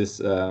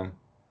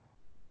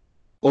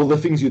all the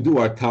things you do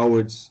are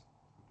towards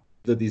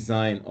the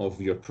design of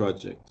your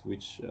project,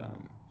 which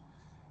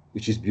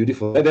is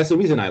beautiful. That's the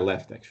reason I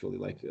left, actually.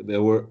 Like,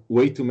 there were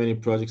way too many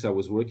projects I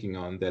was working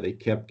on that I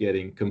kept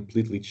getting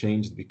completely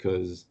changed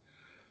because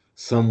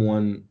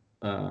someone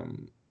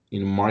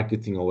in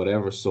marketing or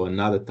whatever saw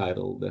another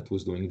title that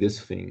was doing this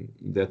thing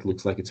that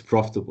looks like it's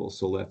profitable,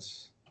 so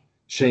let's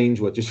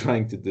change what you're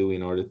trying to do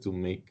in order to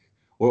make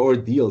or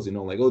deals,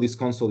 like, oh, this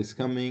console is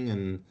coming,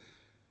 and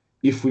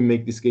if we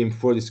make this game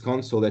for this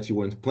console that you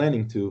weren't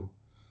planning to,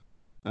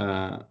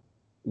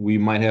 we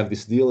might have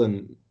this deal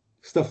and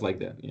stuff like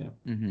that. Yeah.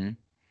 Mm-hmm.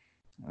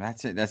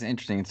 That's it. That's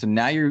interesting. So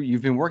now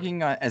you've been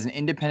working as an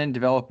independent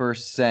developer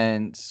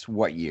since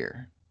what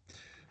year?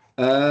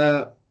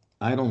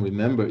 I don't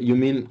remember. You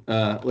mean?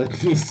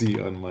 Let me see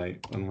on my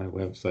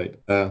website.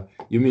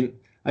 You mean?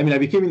 I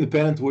became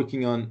independent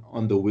working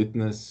on The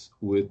Witness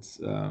with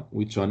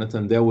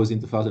Jonathan. That was in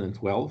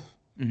 2012.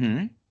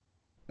 Mm-hmm.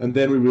 And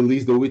then we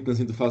released The Witness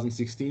in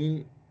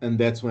 2016, and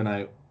that's when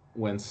I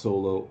went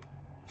solo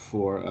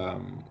for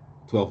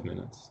 12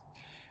 minutes.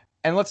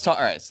 And let's talk.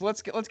 All right, so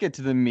let's get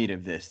to the meat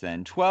of this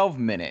then. 12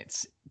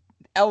 minutes.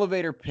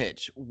 Elevator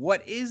pitch.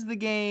 What is the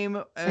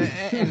game,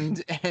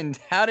 and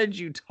how did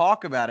you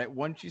talk about it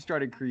once you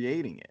started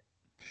creating it?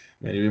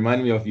 Man, it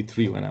reminded me of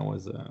E3 when I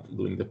was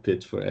doing the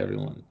pitch for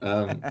everyone.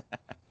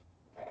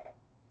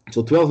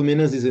 So 12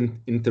 Minutes is an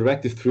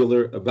interactive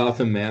thriller about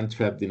a man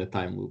trapped in a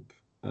time loop.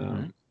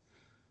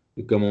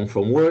 You come home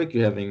from work,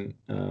 you're having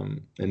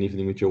an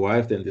evening with your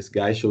wife, then this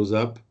guy shows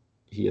up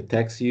he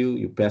attacks you,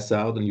 you pass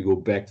out, and you go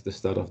back to the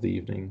start of the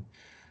evening.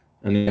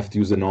 And you have to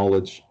use the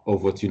knowledge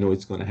of what you know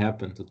is going to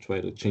happen to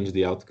try to change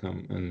the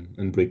outcome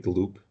and break the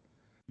loop.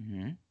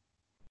 Mm-hmm.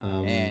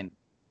 Um, And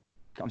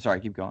I'm sorry,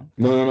 keep going.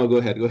 no, go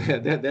ahead.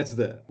 That's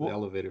the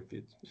elevator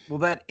pitch. Well,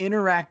 that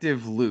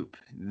interactive loop,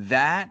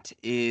 that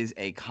is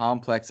a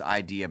complex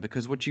idea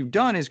because what you've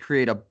done is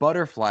create a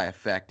butterfly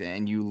effect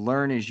and you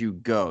learn as you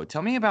go.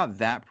 Tell me about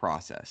that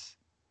process.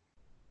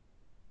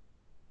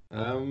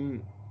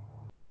 On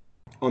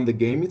the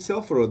game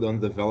itself or on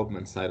the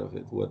development side of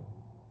it? What?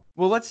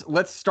 Well,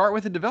 let's start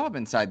with the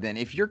development side then.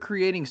 If you're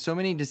creating so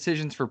many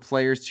decisions for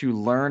players to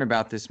learn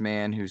about this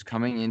man who's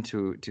coming in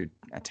to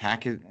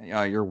attack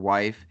your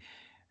wife,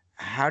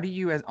 how do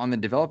you, on the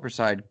developer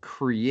side,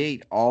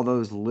 create all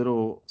those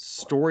little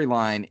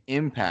storyline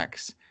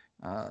impacts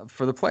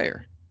for the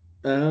player?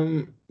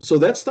 So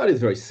that started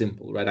very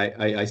simple, right?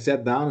 I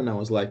sat down and I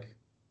was like,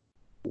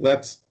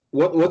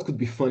 what could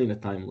be fun in a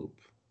time loop?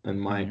 And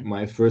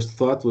my first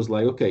thought was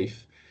like, okay,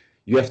 if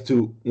you have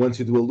to, once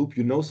you do a loop,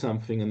 you know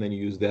something, and then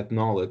you use that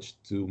knowledge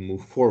to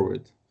move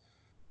forward.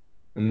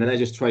 And then I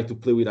just tried to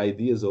play with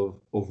ideas of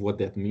what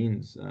that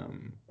means.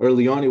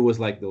 Early on, it was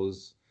like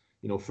those,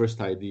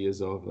 first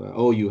ideas of,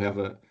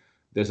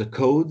 there's a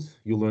code,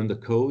 you learn the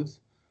code,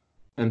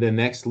 and the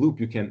next loop,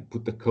 you can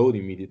put the code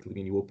immediately,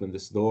 and you open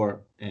this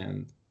door,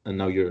 and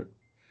now you're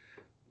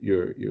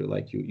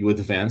like, you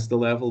advance the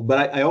level.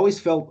 But I always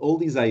felt all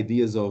these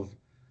ideas of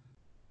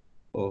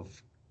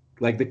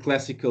like the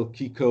classical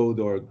key code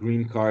or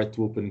green card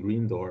to open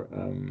green door,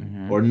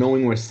 or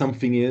knowing where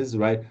something is,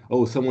 right?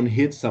 Oh, someone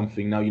hid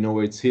something. Now you know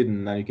where it's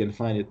hidden. Now you can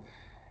find it.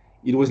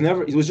 It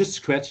was just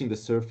scratching the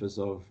surface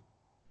of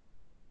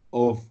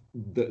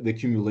the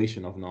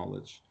accumulation of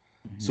knowledge.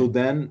 So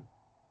then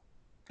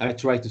I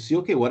tried to see,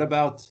 okay, what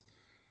about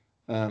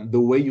the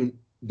way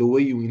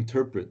you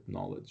interpret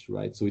knowledge,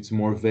 right? So it's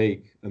more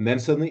vague. And then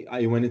suddenly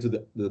I went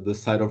into the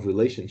side of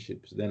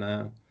relationships. Then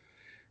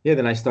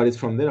I started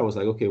from there. I was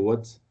like, okay,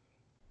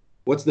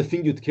 what's the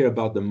thing you'd care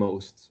about the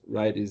most,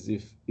 right? Is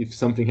if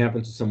something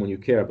happened to someone you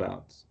care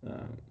about,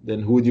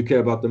 then who would you care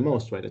about the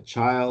most, right? A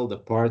child, a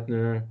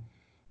partner,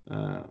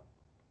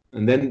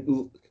 and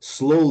then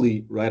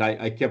slowly, right?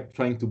 I kept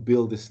trying to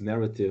build this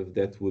narrative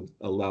that would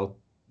allow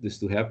this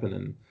to happen,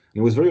 and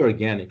it was very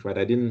organic, right?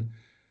 I didn't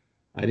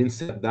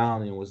sit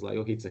down and was like,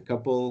 okay, it's a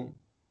couple,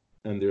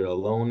 and they're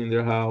alone in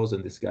their house,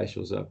 and this guy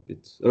shows up.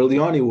 It's early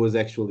on. It was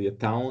actually a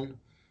town.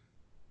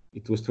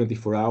 It was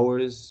 24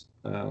 hours.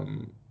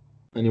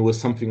 And it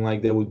was something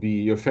like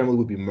your family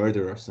would be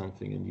murdered or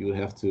something, and you would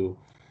have to,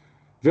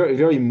 very,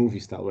 very movie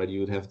style, right?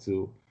 You would have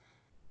to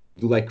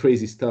do like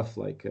crazy stuff,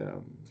 like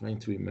trying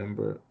to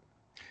remember.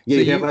 Yeah,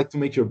 so you have like to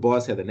make your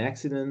boss had an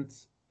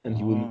accident, and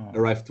he wouldn't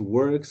arrive to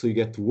work. So you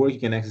get to work, you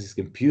can access his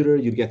computer,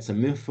 you'd get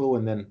some info,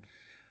 and then.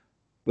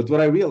 But what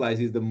I realized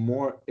is the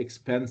more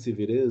expensive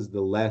it is,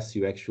 the less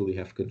you actually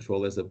have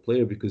control as a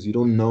player, because you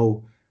don't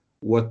know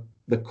what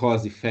the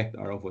cause effect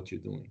are of what you're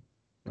doing,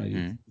 right?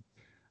 Mm-hmm.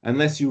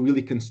 Unless you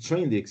really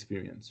constrain the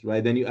experience,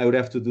 right? Then I would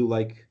have to do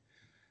like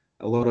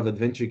a lot of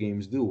adventure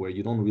games do, where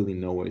you don't really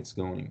know where it's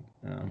going.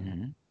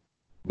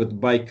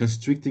 But by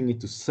constricting it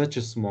to such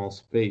a small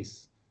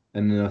space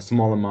and in a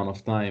small amount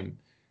of time,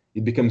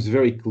 it becomes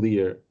very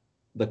clear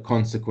the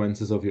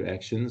consequences of your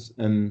actions,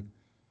 and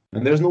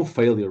there's no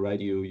failure,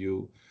 right?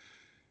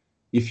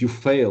 If you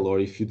fail or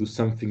if you do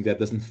something that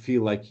doesn't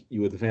feel like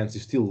you advance,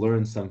 you still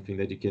learn something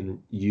that you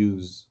can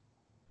use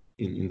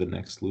in the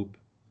next loop.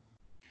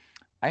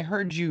 I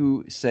heard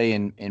you say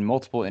in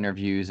multiple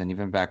interviews, and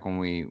even back when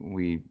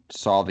we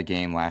saw the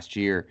game last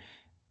year,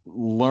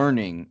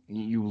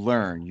 you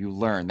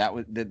learn. That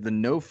was the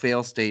no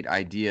fail state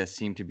idea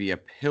seemed to be a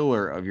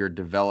pillar of your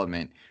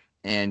development,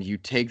 and you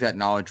take that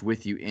knowledge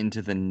with you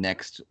into the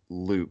next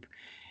loop.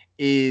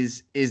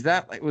 Is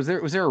that, was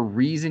there a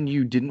reason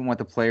you didn't want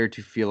the player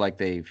to feel like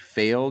they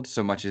failed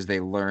so much as they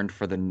learned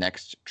for the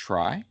next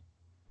try?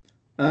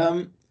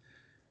 Yeah,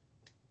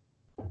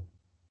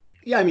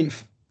 I mean,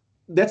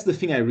 that's the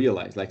thing I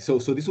realized. Like, so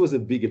this was a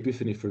big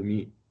epiphany for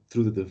me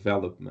through the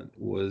development.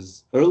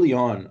 Was early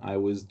on, I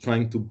was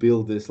trying to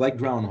build this like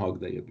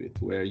Groundhog Day a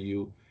bit, where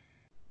you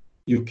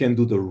can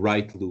do the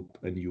right loop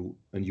and you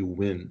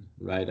win,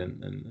 right?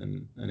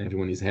 And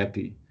everyone is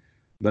happy.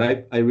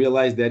 But I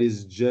realized that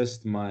is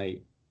just my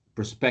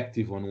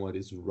perspective on what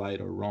is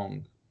right or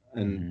wrong,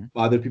 and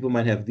other people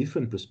might have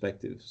different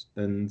perspectives.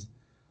 And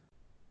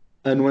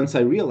once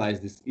I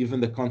realized this,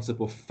 even the concept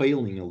of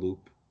failing a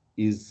loop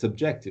is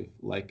subjective.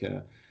 Like,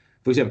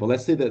 for example,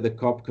 let's say that the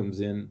cop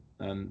comes in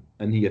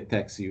and he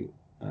attacks you.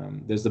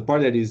 There's the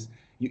part that is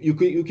you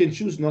can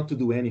choose not to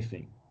do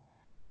anything,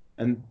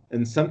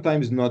 and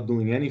sometimes not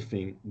doing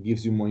anything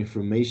gives you more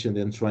information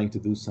than trying to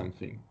do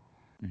something.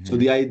 So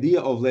the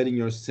idea of letting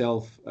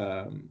yourself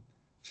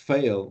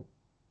fail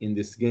in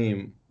this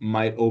game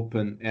might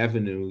open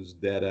avenues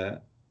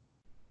that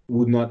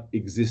would not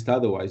exist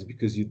otherwise,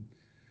 because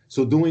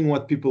so doing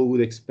what people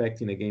would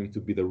expect in a game to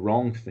be the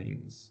wrong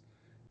things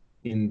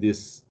in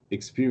this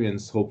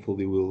experience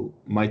hopefully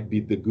might be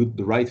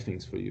the right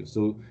things for you.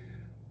 So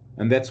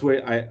And that's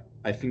where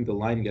I think the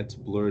line gets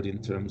blurred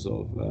in terms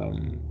of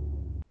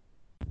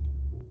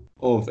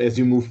as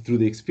you move through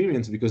the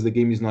experience, because the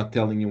game is not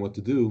telling you what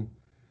to do.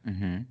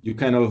 You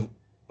kind of,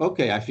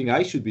 okay, I think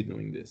I should be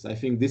doing this. I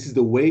think this is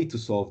the way to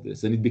solve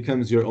this. And it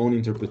becomes your own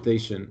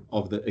interpretation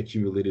of the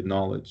accumulated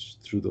knowledge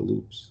through the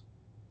loops.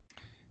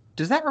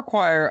 Does that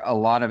require a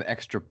lot of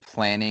extra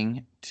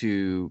planning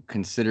to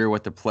consider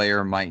what the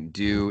player might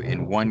do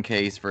in one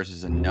case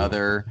versus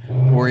another?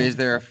 Or is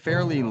there a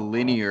fairly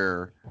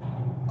linear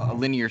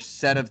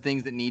set of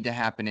things that need to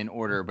happen in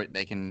order, but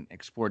they can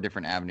explore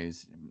different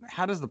avenues?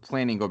 How does the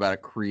planning go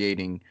about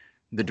creating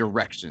the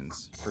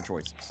directions for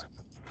choices?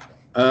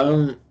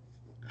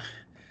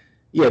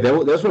 Yeah,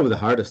 that's probably the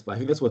hardest. I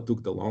think that's what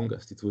took the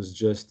longest. It was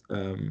just,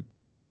 I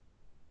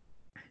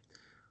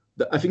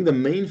think the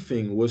main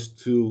thing was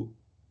to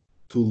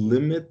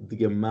limit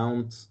the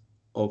amount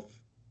of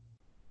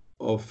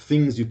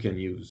things you can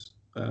use.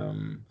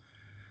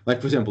 Like,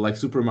 for example, like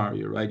Super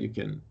Mario, right? You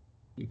can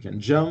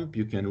jump,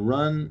 you can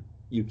run,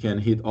 you can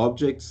hit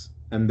objects,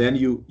 and then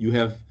you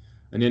have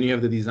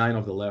the design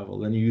of the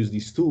level, and you use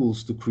these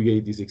tools to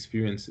create these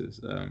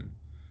experiences.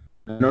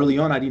 And early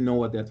on, I didn't know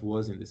what that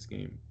was in this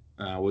game.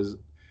 I was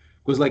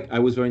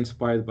very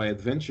inspired by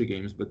adventure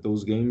games, but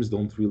those games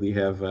don't really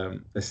have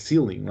a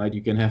ceiling, right?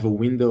 You can have a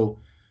window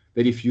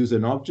that if you use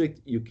an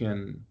object, you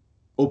can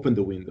open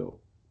the window,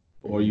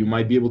 or you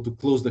might be able to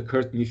close the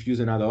curtain if you use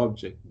another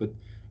object, but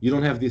you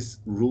don't have this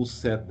rule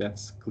set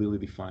that's clearly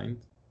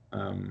defined.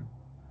 And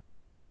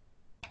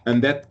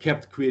that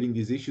kept creating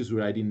these issues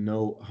where I didn't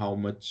know how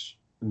much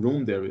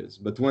room there is.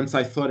 But once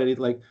I thought at it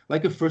like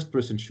a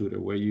first-person shooter,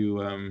 where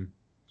you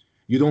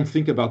don't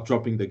think about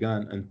dropping the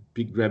gun and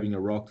grabbing a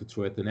rock to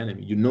throw at an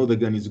enemy. You know the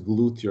gun is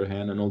glued to your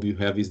hand, and all you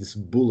have is this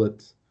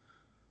bullet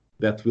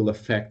that will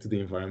affect the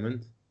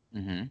environment.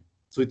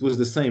 So it was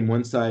the same.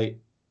 Once I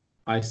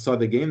saw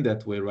the game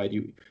that way, right?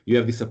 You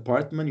have this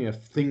apartment, you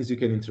have things you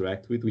can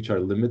interact with, which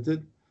are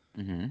limited.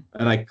 And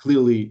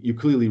you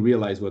clearly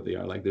realize what they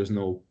are. Like, there's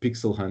no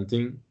pixel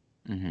hunting.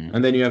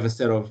 And then you have a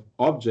set of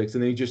objects,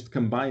 and then you just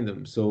combine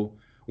them. So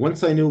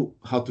once I knew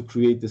how to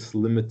create this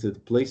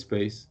limited play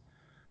space,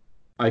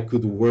 I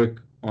could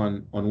work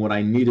on what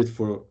I needed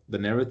for the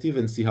narrative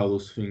and see how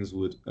those things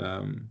would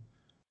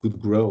could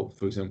grow.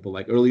 For example,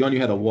 like early on, you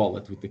had a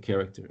wallet with the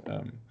character.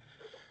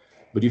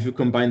 But if you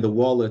combine the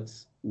wallet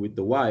with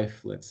the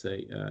wife, let's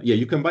say,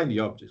 you combine the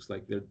objects.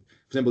 Like, for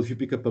example, if you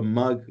pick up a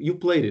mug, you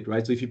played it,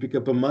 right? So if you pick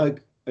up a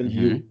mug and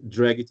you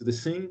drag it to the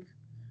sink,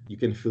 you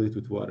can fill it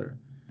with water.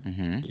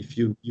 If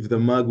you give the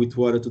mug with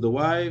water to the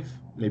wife,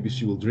 maybe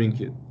she will drink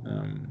it.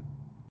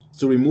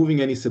 So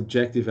removing any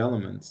subjective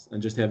elements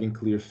and just having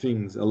clear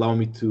things allow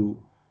me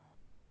to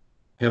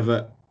have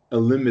a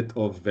limit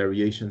of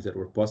variations that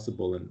were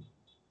possible,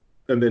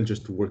 and then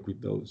just to work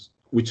with those,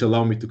 which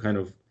allow me to kind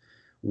of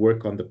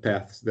work on the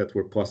paths that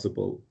were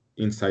possible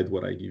inside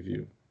what I give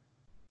you.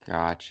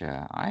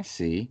 Gotcha. I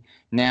see.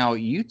 Now,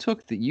 you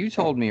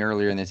told me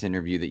earlier in this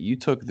interview that you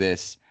took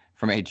this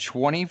from a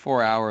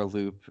 24-hour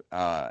loop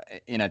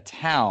in a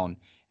town,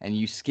 and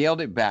you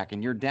scaled it back,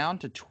 and you're down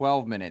to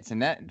 12 minutes.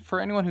 And that, for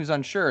anyone who's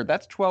unsure,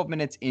 that's 12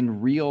 minutes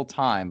in real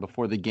time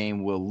before the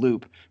game will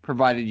loop,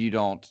 provided you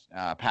don't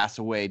pass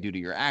away due to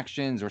your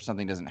actions or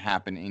something doesn't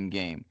happen in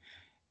game.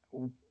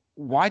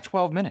 Why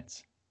 12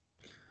 minutes?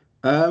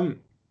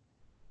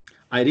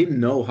 I didn't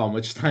know how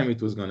much time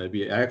it was going to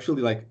be. I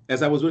actually, like,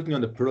 as I was working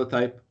on the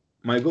prototype,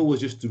 my goal was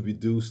just to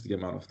reduce the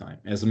amount of time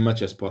as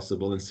much as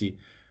possible and see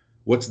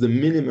what's the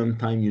minimum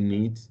time you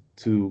need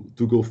to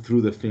go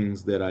through the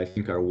things that I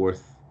think are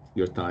worth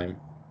your time.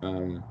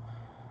 And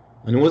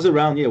it was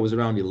around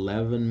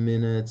 11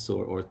 minutes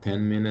or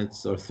 10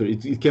 minutes or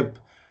 30. It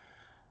kept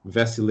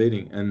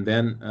vacillating. And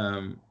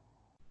then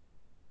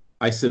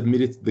I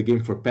submitted the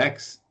game for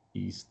PAX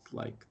East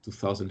like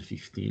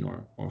 2015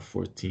 or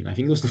 14. I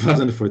think it was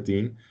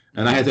 2014.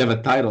 And I had to have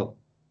a title.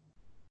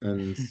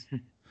 And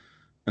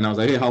I was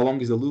like, hey, how long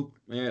is the loop?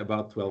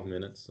 About 12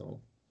 minutes. So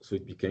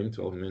it became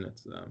 12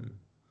 minutes.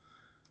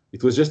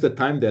 It was just the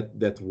time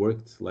that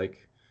worked.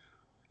 Like,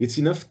 it's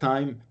enough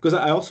time, because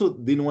I also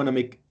didn't want to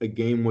make a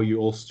game where you're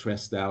all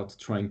stressed out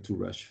trying to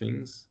rush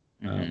things.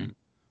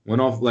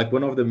 One of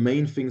the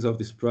main things of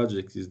this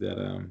project is that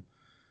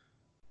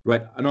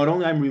right, not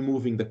only I'm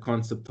removing the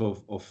concept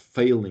of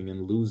failing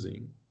and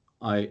losing,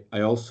 I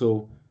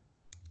also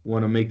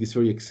want to make this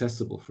very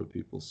accessible for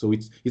people. So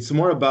it's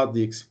more about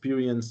the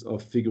experience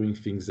of figuring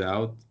things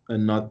out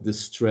and not the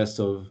stress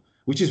of,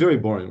 which is very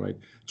boring, right?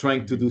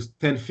 Trying to do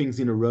 10 things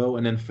in a row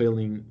and then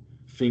failing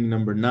thing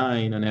number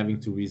 9 and having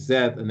to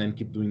reset and then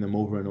keep doing them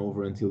over and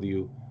over until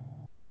you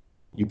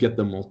get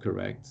them all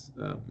correct.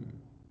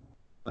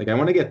 Like, I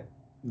want to get,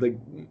 like,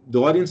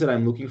 the audience that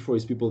I'm looking for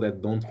is people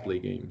that don't play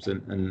games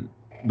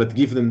but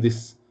give them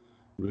this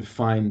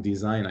refined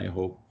design, I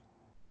hope,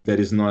 that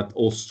is not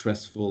all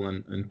stressful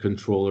and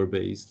controller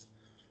based.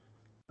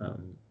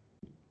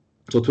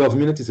 So 12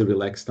 minutes is a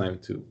relaxed time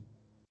to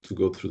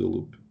go through the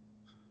loop.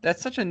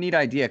 That's such a neat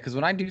idea because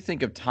when I do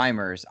think of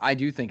timers, I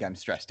do think I'm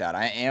stressed out.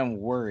 I am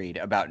worried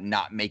about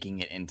not making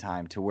it in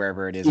time to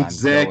wherever it is I'm going.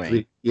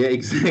 Exactly. Yeah,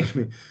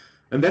 exactly.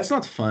 And that's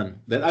not fun.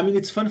 That I mean,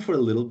 it's fun for a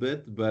little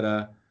bit,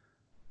 but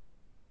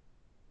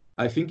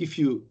I think if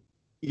you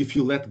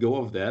let go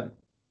of that,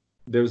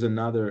 there's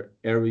another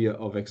area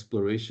of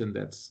exploration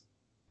that's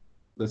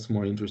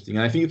more interesting.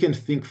 And I think you can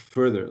think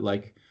further.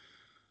 Like,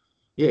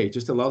 yeah, it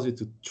just allows you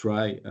to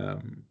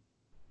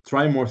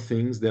try more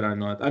things that are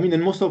not. I mean,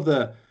 and most of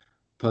the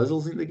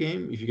puzzles in the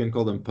game, if you can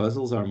call them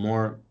puzzles, are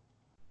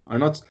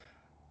not.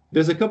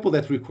 There's a couple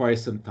that require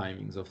some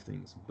timings of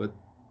things, but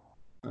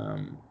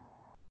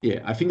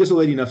yeah, I think there's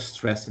already enough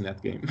stress in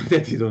that game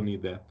that you don't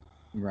need that.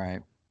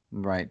 Right.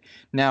 Right.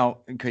 Now,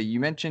 okay, you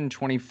mentioned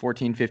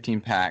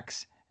 2014-15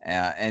 PAX,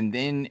 and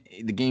then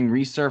the game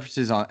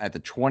resurfaces at the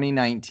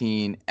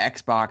 2019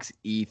 Xbox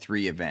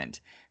E3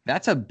 event.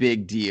 That's a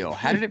big deal.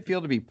 How did it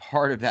feel to be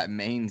part of that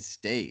main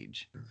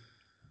stage?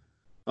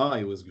 Oh,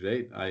 it was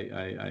great.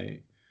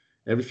 I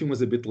everything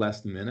was a bit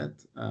last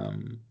minute,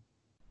 and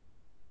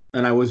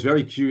I was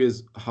very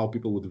curious how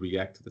people would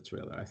react to the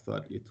trailer. I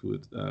thought it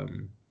would.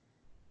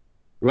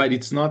 Right,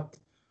 it's not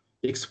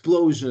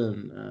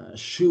explosion,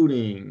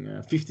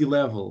 shooting, 50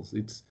 levels.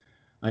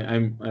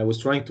 I was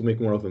trying to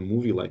make more of a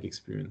movie-like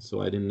experience,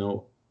 so I didn't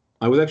know.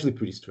 I was actually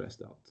pretty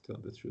stressed out, to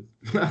tell the truth.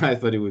 I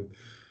thought it would.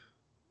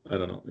 I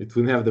don't know. It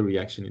wouldn't have the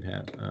reaction it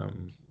had,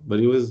 but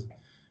it was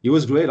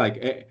great.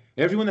 Like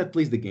everyone that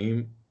plays the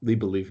game, they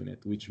believe in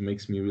it, which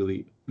makes me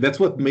really. That's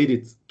what made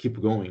it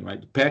keep going,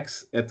 right?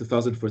 PAX at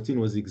 2014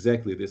 was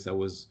exactly this.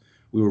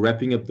 We were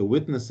wrapping up The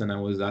Witness, and I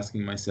was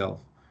asking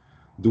myself,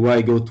 do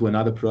I go to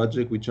another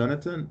project with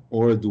Jonathan,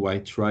 or do I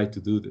try to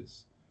do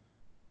this?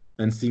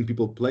 And seeing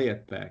people play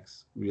at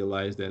PAX,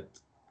 realize that,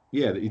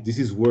 yeah, this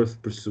is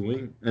worth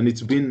pursuing, and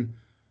it's been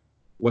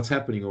what's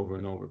happening over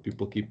and over.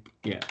 People keep,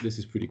 yeah, this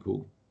is pretty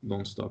cool.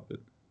 Don't stop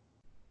it.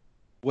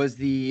 Was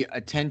the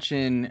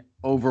attention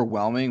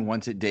overwhelming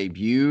once it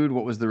debuted?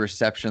 What was the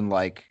reception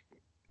like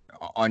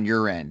on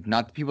your end?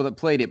 Not the people that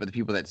played it, but the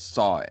people that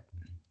saw it.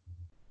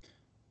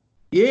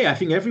 Yeah, I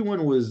think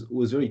everyone was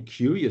very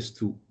curious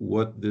to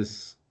what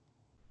this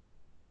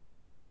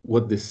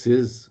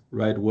is,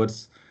 right?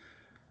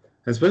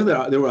 Especially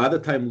there were other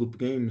time loop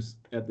games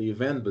at the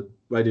event, but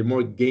right, they're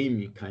more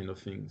gamey kind of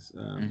things.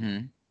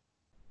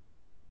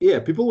 Yeah,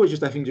 people were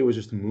just, I think they were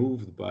just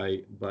moved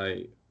by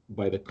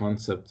the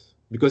concept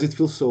because it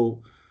feels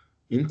so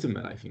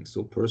intimate, I think,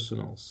 so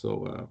personal,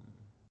 so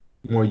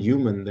more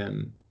human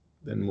than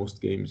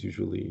most games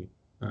usually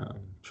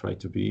try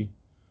to be.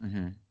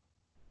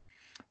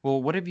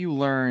 Well, what have you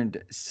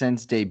learned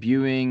since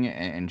debuting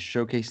and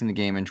showcasing the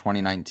game in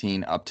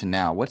 2019 up to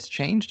now? What's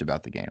changed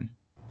about the game?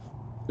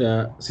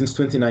 Since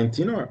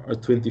 2019 or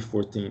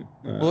 2014?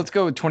 Well, let's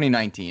go with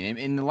 2019.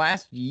 In the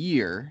last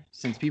year,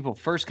 since people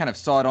first kind of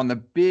saw it on the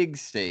big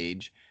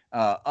stage,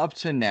 up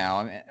to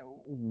now,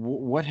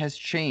 what has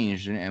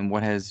changed and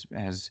what has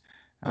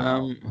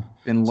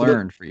been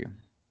learned for you?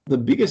 The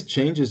biggest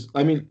change is,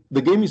 I mean,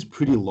 the game is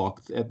pretty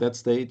locked at that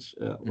stage.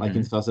 Like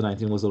in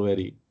 2019 was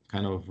already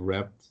kind of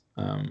wrapped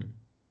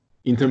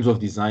in terms of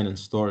design and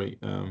story.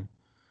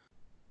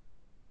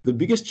 The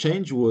biggest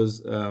change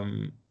was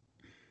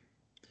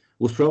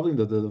probably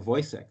the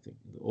voice acting,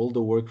 all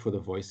the work for the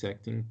voice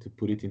acting to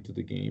put it into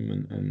the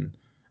game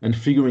and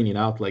figuring it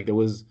out. Like there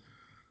was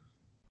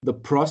the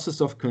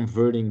process of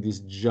converting these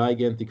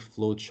gigantic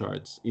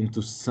flowcharts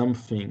into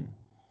something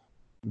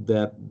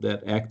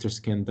that actors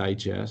can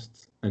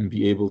digest and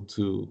be able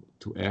to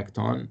act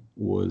on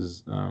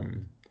was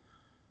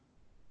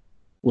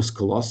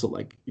colossal.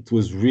 Like it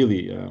was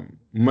really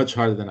much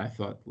harder than I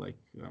thought. Like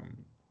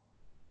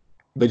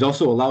but it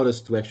also allowed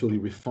us to actually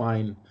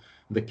refine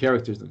the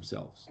characters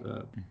themselves.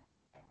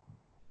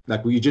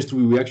 Like we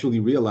actually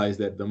realized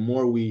that the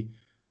more we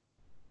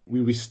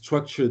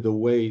restructure the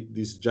way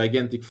these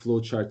gigantic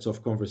flowcharts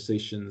of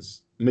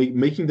conversations,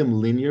 making them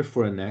linear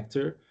for an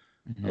actor,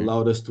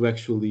 allowed us to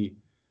actually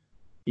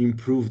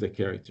improve the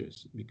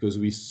characters, because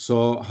we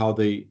saw how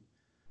they,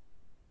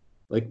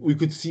 like, we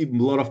could see a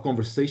lot of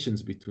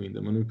conversations between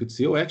them, and we could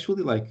see, oh,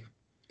 actually, like,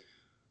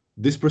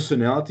 this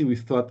personality we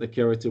thought the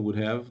character would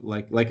have,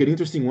 like an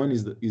interesting one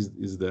is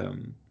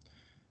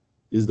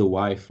the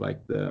wife,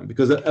 like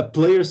because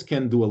players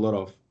can do a lot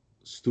of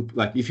stupid,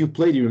 like if you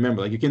played, you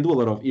remember, like you can do a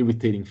lot of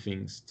irritating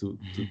things to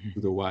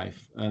the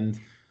wife, and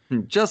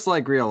just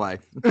like real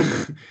life.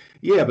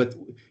 Yeah, but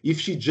if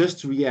she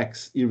just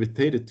reacts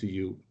irritated to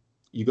you,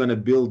 you're gonna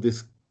build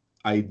this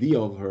idea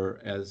of her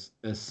as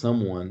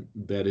someone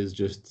that is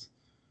just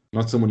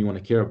not someone you want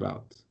to care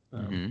about.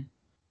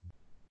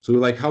 So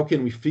like, how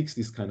can we fix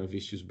these kind of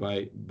issues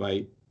by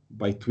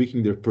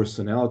tweaking their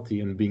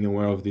personality and being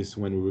aware of this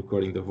when we're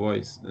recording the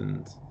voice,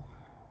 and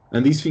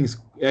these things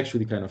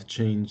actually kind of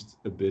changed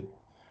a bit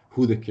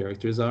who the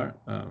characters are.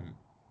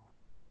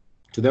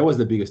 So that was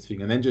the biggest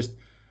thing, and then just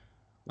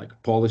like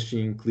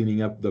polishing,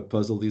 cleaning up the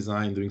puzzle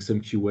design, doing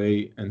some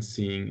QA, and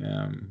seeing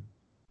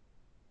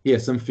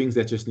some things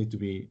that just need to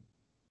be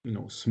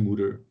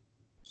smoother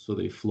so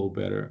they flow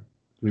better.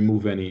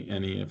 remove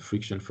any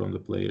friction from the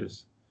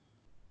players.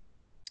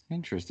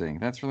 Interesting.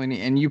 That's really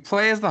neat. And you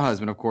play as the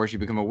husband, of course. You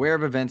become aware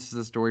of events as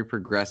the story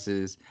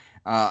progresses.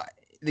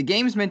 The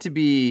game's meant to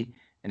be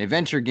an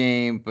adventure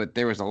game, but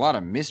there was a lot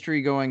of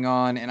mystery going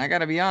on. And I got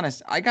to be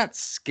honest, I got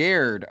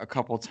scared a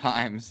couple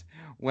times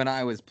when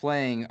I was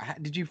playing.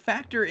 Did you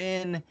factor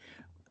in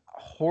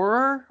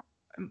horror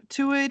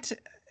to it?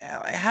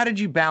 How did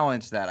you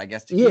balance that, I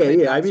guess, to keep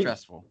it not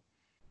stressful?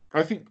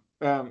 I think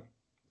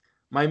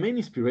my main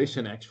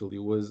inspiration actually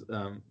was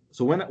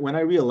so when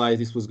I realized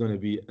this was going to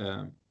be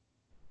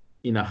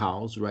in a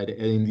house, right,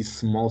 in this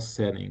small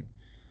setting,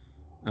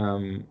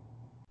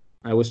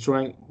 I was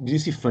trying. Do you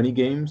see Funny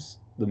Games,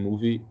 the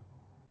movie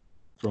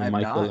from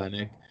Michael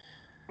Lanek?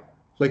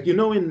 Like, you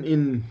know,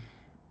 in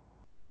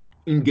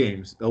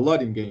games, a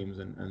lot in games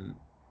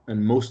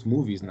and most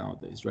movies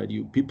nowadays, right?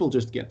 People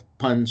just get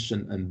punched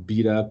and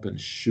beat up and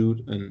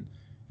shoot, and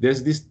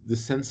there's this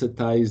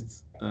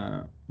desensitized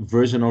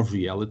version of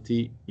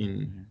reality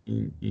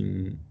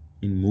in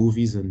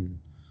movies and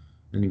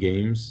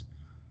games.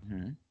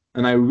 Mm-hmm.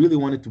 And I really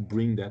wanted to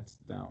bring that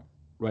down,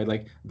 right?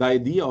 Like the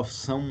idea of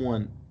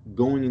someone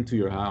going into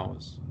your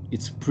house,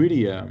 it's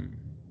pretty,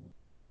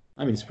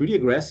 it's pretty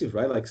aggressive,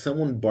 right? Like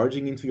someone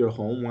barging into your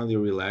home while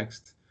you're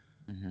relaxed.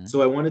 Mm-hmm.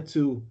 So I wanted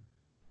to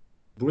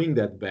bring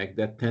that back,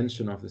 that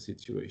tension of the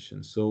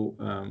situation. So,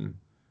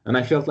 and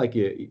I felt like,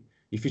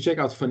 if you check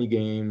out Funny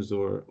Games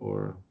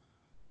or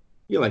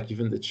like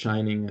even The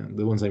Shining,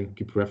 the ones I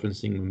keep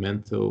referencing,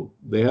 Memento,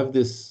 they have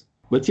this,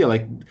 but yeah,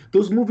 like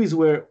those movies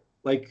where,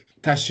 like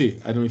Taché,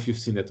 I don't know if you've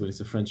seen that one. It's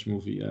a French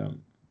movie.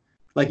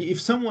 Like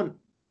if someone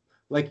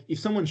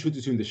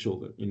shoots you in the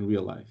shoulder in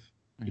real life,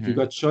 if you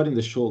got shot in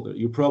the shoulder,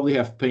 you probably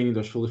have pain in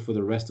the shoulder for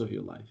the rest of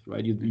your life,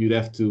 right? You'd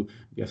have to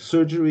have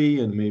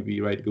surgery and maybe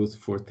go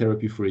for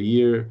therapy for a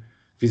year,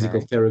 physical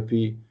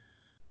therapy.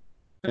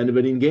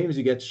 But in games,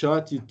 you get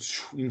shot, you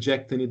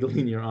inject a needle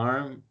in your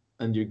arm,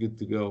 and you're good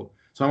to go.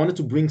 So I wanted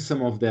to bring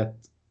some of that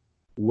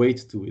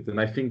weight to it,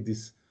 and I think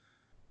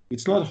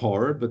it's not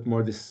horror, but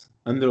more this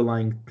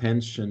underlying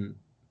tension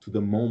to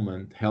the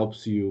moment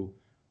helps you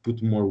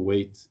put more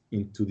weight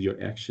into your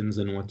actions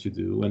and what you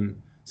do. And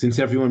since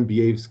everyone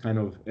behaves kind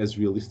of as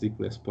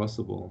realistically as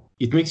possible,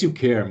 it makes you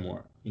care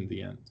more in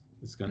the end.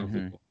 It's kind of the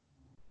goal.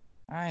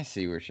 I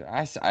see where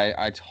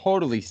I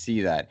totally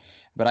see that.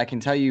 But I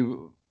can tell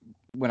you,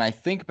 when I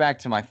think back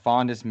to my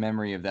fondest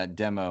memory of that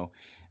demo,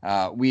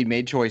 we'd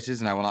made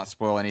choices, and I will not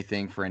spoil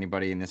anything for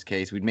anybody in this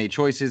case. We'd made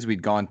choices.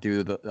 We'd gone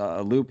through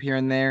a loop here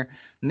and there.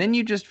 And then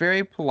you just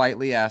very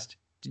politely asked,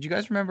 did you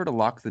guys remember to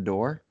lock the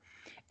door?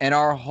 And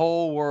our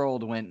whole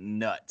world went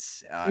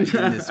nuts in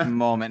this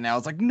moment. And I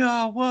was like,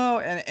 no, whoa.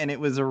 And it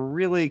was a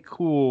really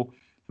cool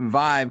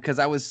vibe because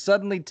I was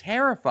suddenly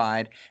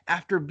terrified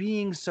after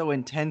being so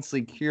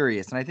intensely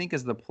curious. And I think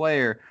as the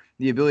player,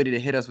 the ability to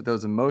hit us with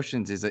those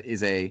emotions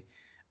is a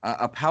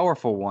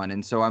powerful one.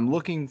 And so I'm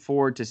looking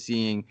forward to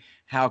seeing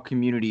how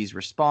communities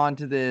respond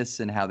to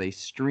this and how they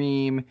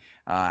stream,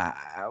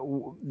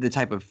 the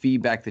type of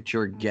feedback that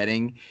you're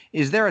getting.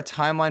 Is there a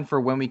timeline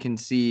for when we can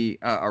see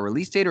a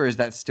release date, or is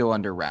that still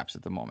under wraps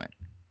at the moment?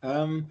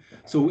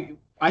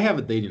 I have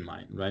a date in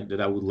mind, right,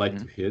 that I would like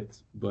to hit,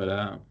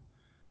 but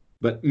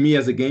me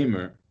as a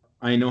gamer,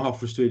 I know how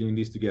frustrating it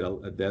is to get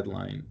a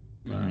deadline.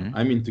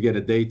 To get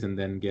a date and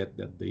then get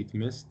that date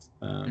missed.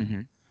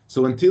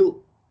 So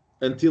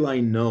until I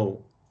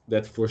know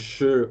that for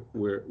sure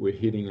we're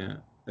hitting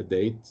a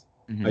date,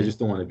 I just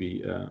don't want to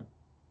be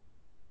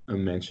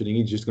mentioning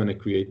it. It's just going to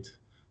create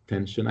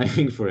tension, I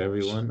think, for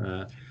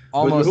everyone.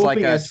 Almost like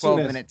a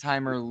 12-minute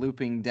timer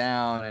looping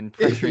down and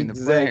pressuring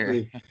the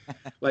player.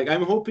 Like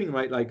I'm hoping,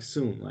 right, like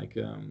soon, like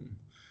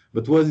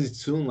but was it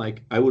soon?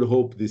 Like I would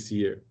hope this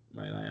year,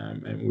 right?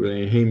 I'm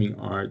really aiming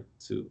hard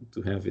to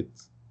have it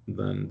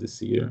done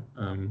this year.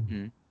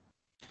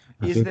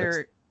 Is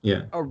there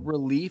a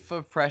relief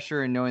of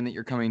pressure in knowing that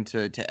you're coming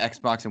to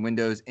Xbox and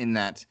Windows, in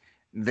that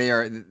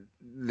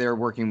they're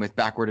working with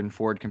backward and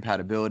forward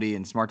compatibility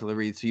and smart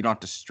delivery, so you don't have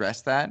to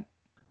stress that?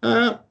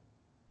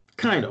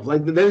 Kind of.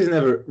 Like there is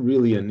never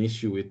really an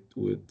issue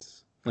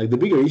with like the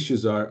bigger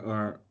issues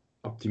are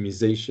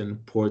optimization,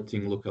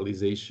 porting,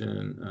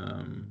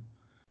 localization.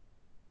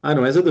 I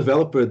don't know, as a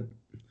developer,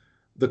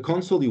 the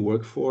console you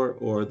work for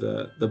or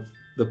the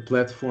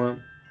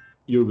platform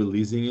you're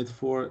releasing it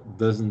for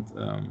doesn't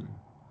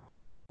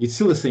it's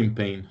still the same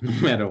pain no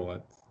matter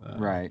what.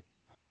 Right.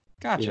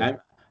 Gotcha. Yeah,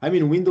 I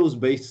mean,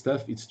 Windows-based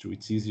stuff, it's true.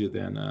 It's easier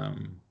than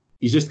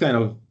it's just kind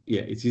of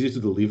it's easier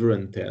to deliver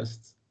and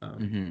test.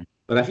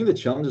 But I think the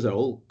challenges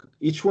are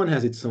each one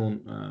has its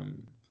own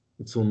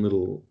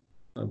little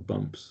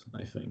bumps,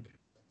 I think.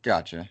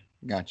 Gotcha.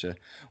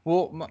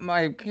 Well,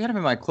 my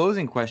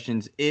closing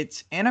questions,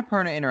 it's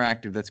Annapurna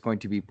Interactive that's going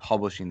to be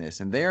publishing this,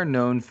 and they are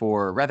known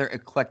for rather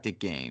eclectic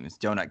games.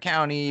 Donut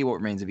County, What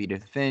Remains of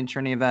Edith Finch, or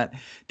any of that.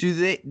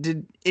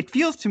 It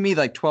feels to me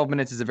like 12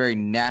 Minutes is a very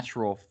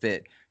natural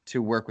fit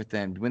to work with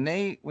them.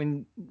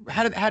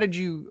 How did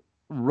you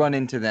run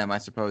into them, I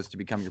suppose, to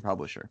become your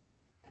publisher?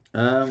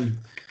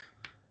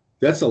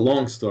 That's a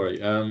long story.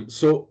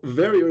 So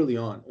very early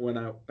on, when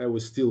I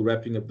was still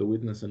wrapping up The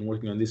Witness and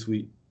working on this,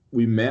 we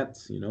met,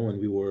 and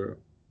we were,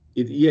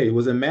 it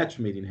was a match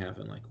made in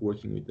heaven, like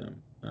working with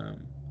them,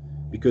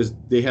 because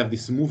they have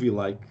this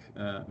movie-like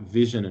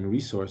vision and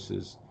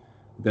resources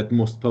that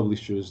most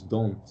publishers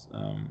don't.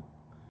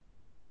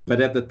 But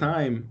at the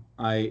time,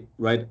 I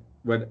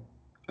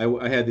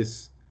had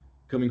this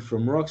coming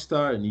from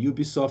Rockstar and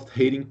Ubisoft,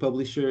 hating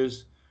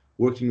publishers,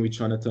 working with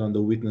Jonathan on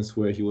The Witness,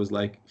 where he was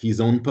like his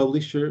own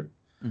publisher.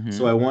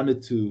 So I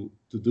wanted to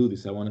do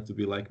this. I wanted to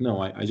be like,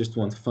 no, I just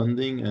want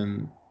funding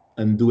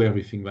and do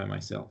everything by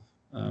myself.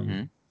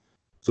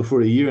 So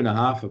for a year and a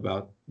half,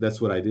 that's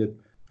what I did.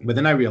 But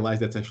then I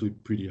realized that's actually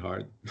pretty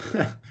hard.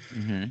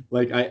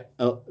 Like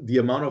the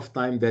amount of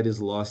time that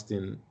is lost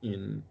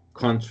in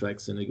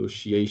contracts and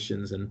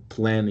negotiations and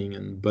planning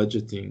and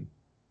budgeting,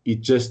 it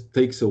just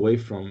takes away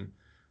from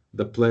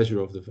the pleasure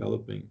of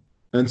developing.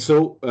 And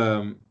so,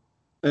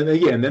 and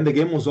then the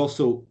game was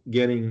also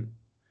getting,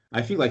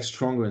 I think, like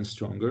stronger and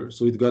stronger.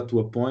 So it got to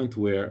a point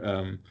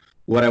where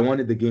what I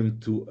wanted the game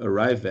to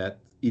arrive at,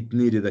 it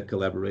needed a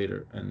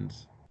collaborator, and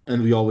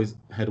we always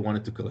had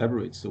wanted to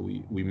collaborate. So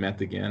we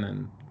met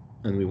again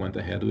and we went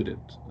ahead with it.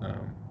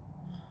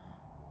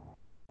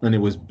 And it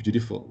was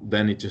beautiful.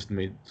 Then it just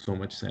made so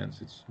much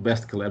sense. It's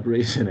best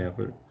collaboration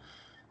ever.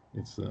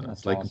 It's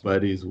like awesome.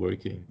 Buddies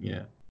working.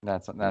 Yeah.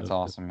 That's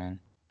awesome, man.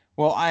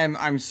 Well,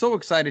 I'm so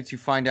excited to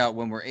find out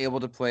when we're able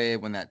to play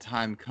when that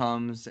time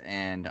comes,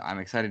 and I'm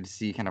excited to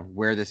see kind of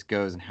where this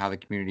goes and how the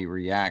community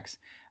reacts.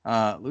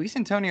 Luis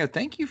Antonio,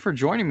 thank you for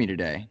joining me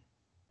today.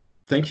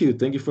 Thank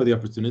you for the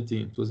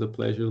opportunity. It was a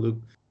pleasure,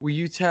 Luke. Will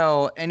you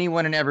tell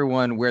anyone and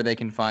everyone where they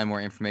can find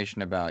more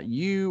information about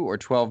you or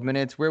 12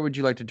 Minutes? Where would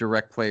you like to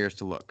direct players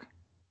to look?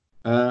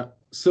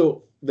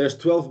 So there's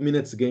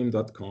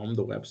 12minutesgame.com,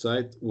 the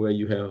website, where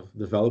you have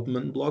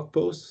development blog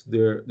posts.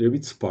 They're a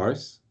bit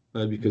sparse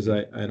because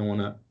I don't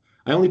want to.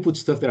 I only put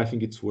stuff that I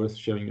think it's worth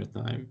sharing your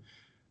time.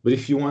 But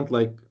if you want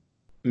like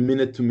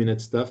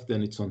minute-to-minute stuff,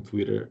 then it's on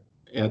Twitter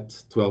at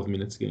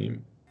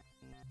 12minutesgame.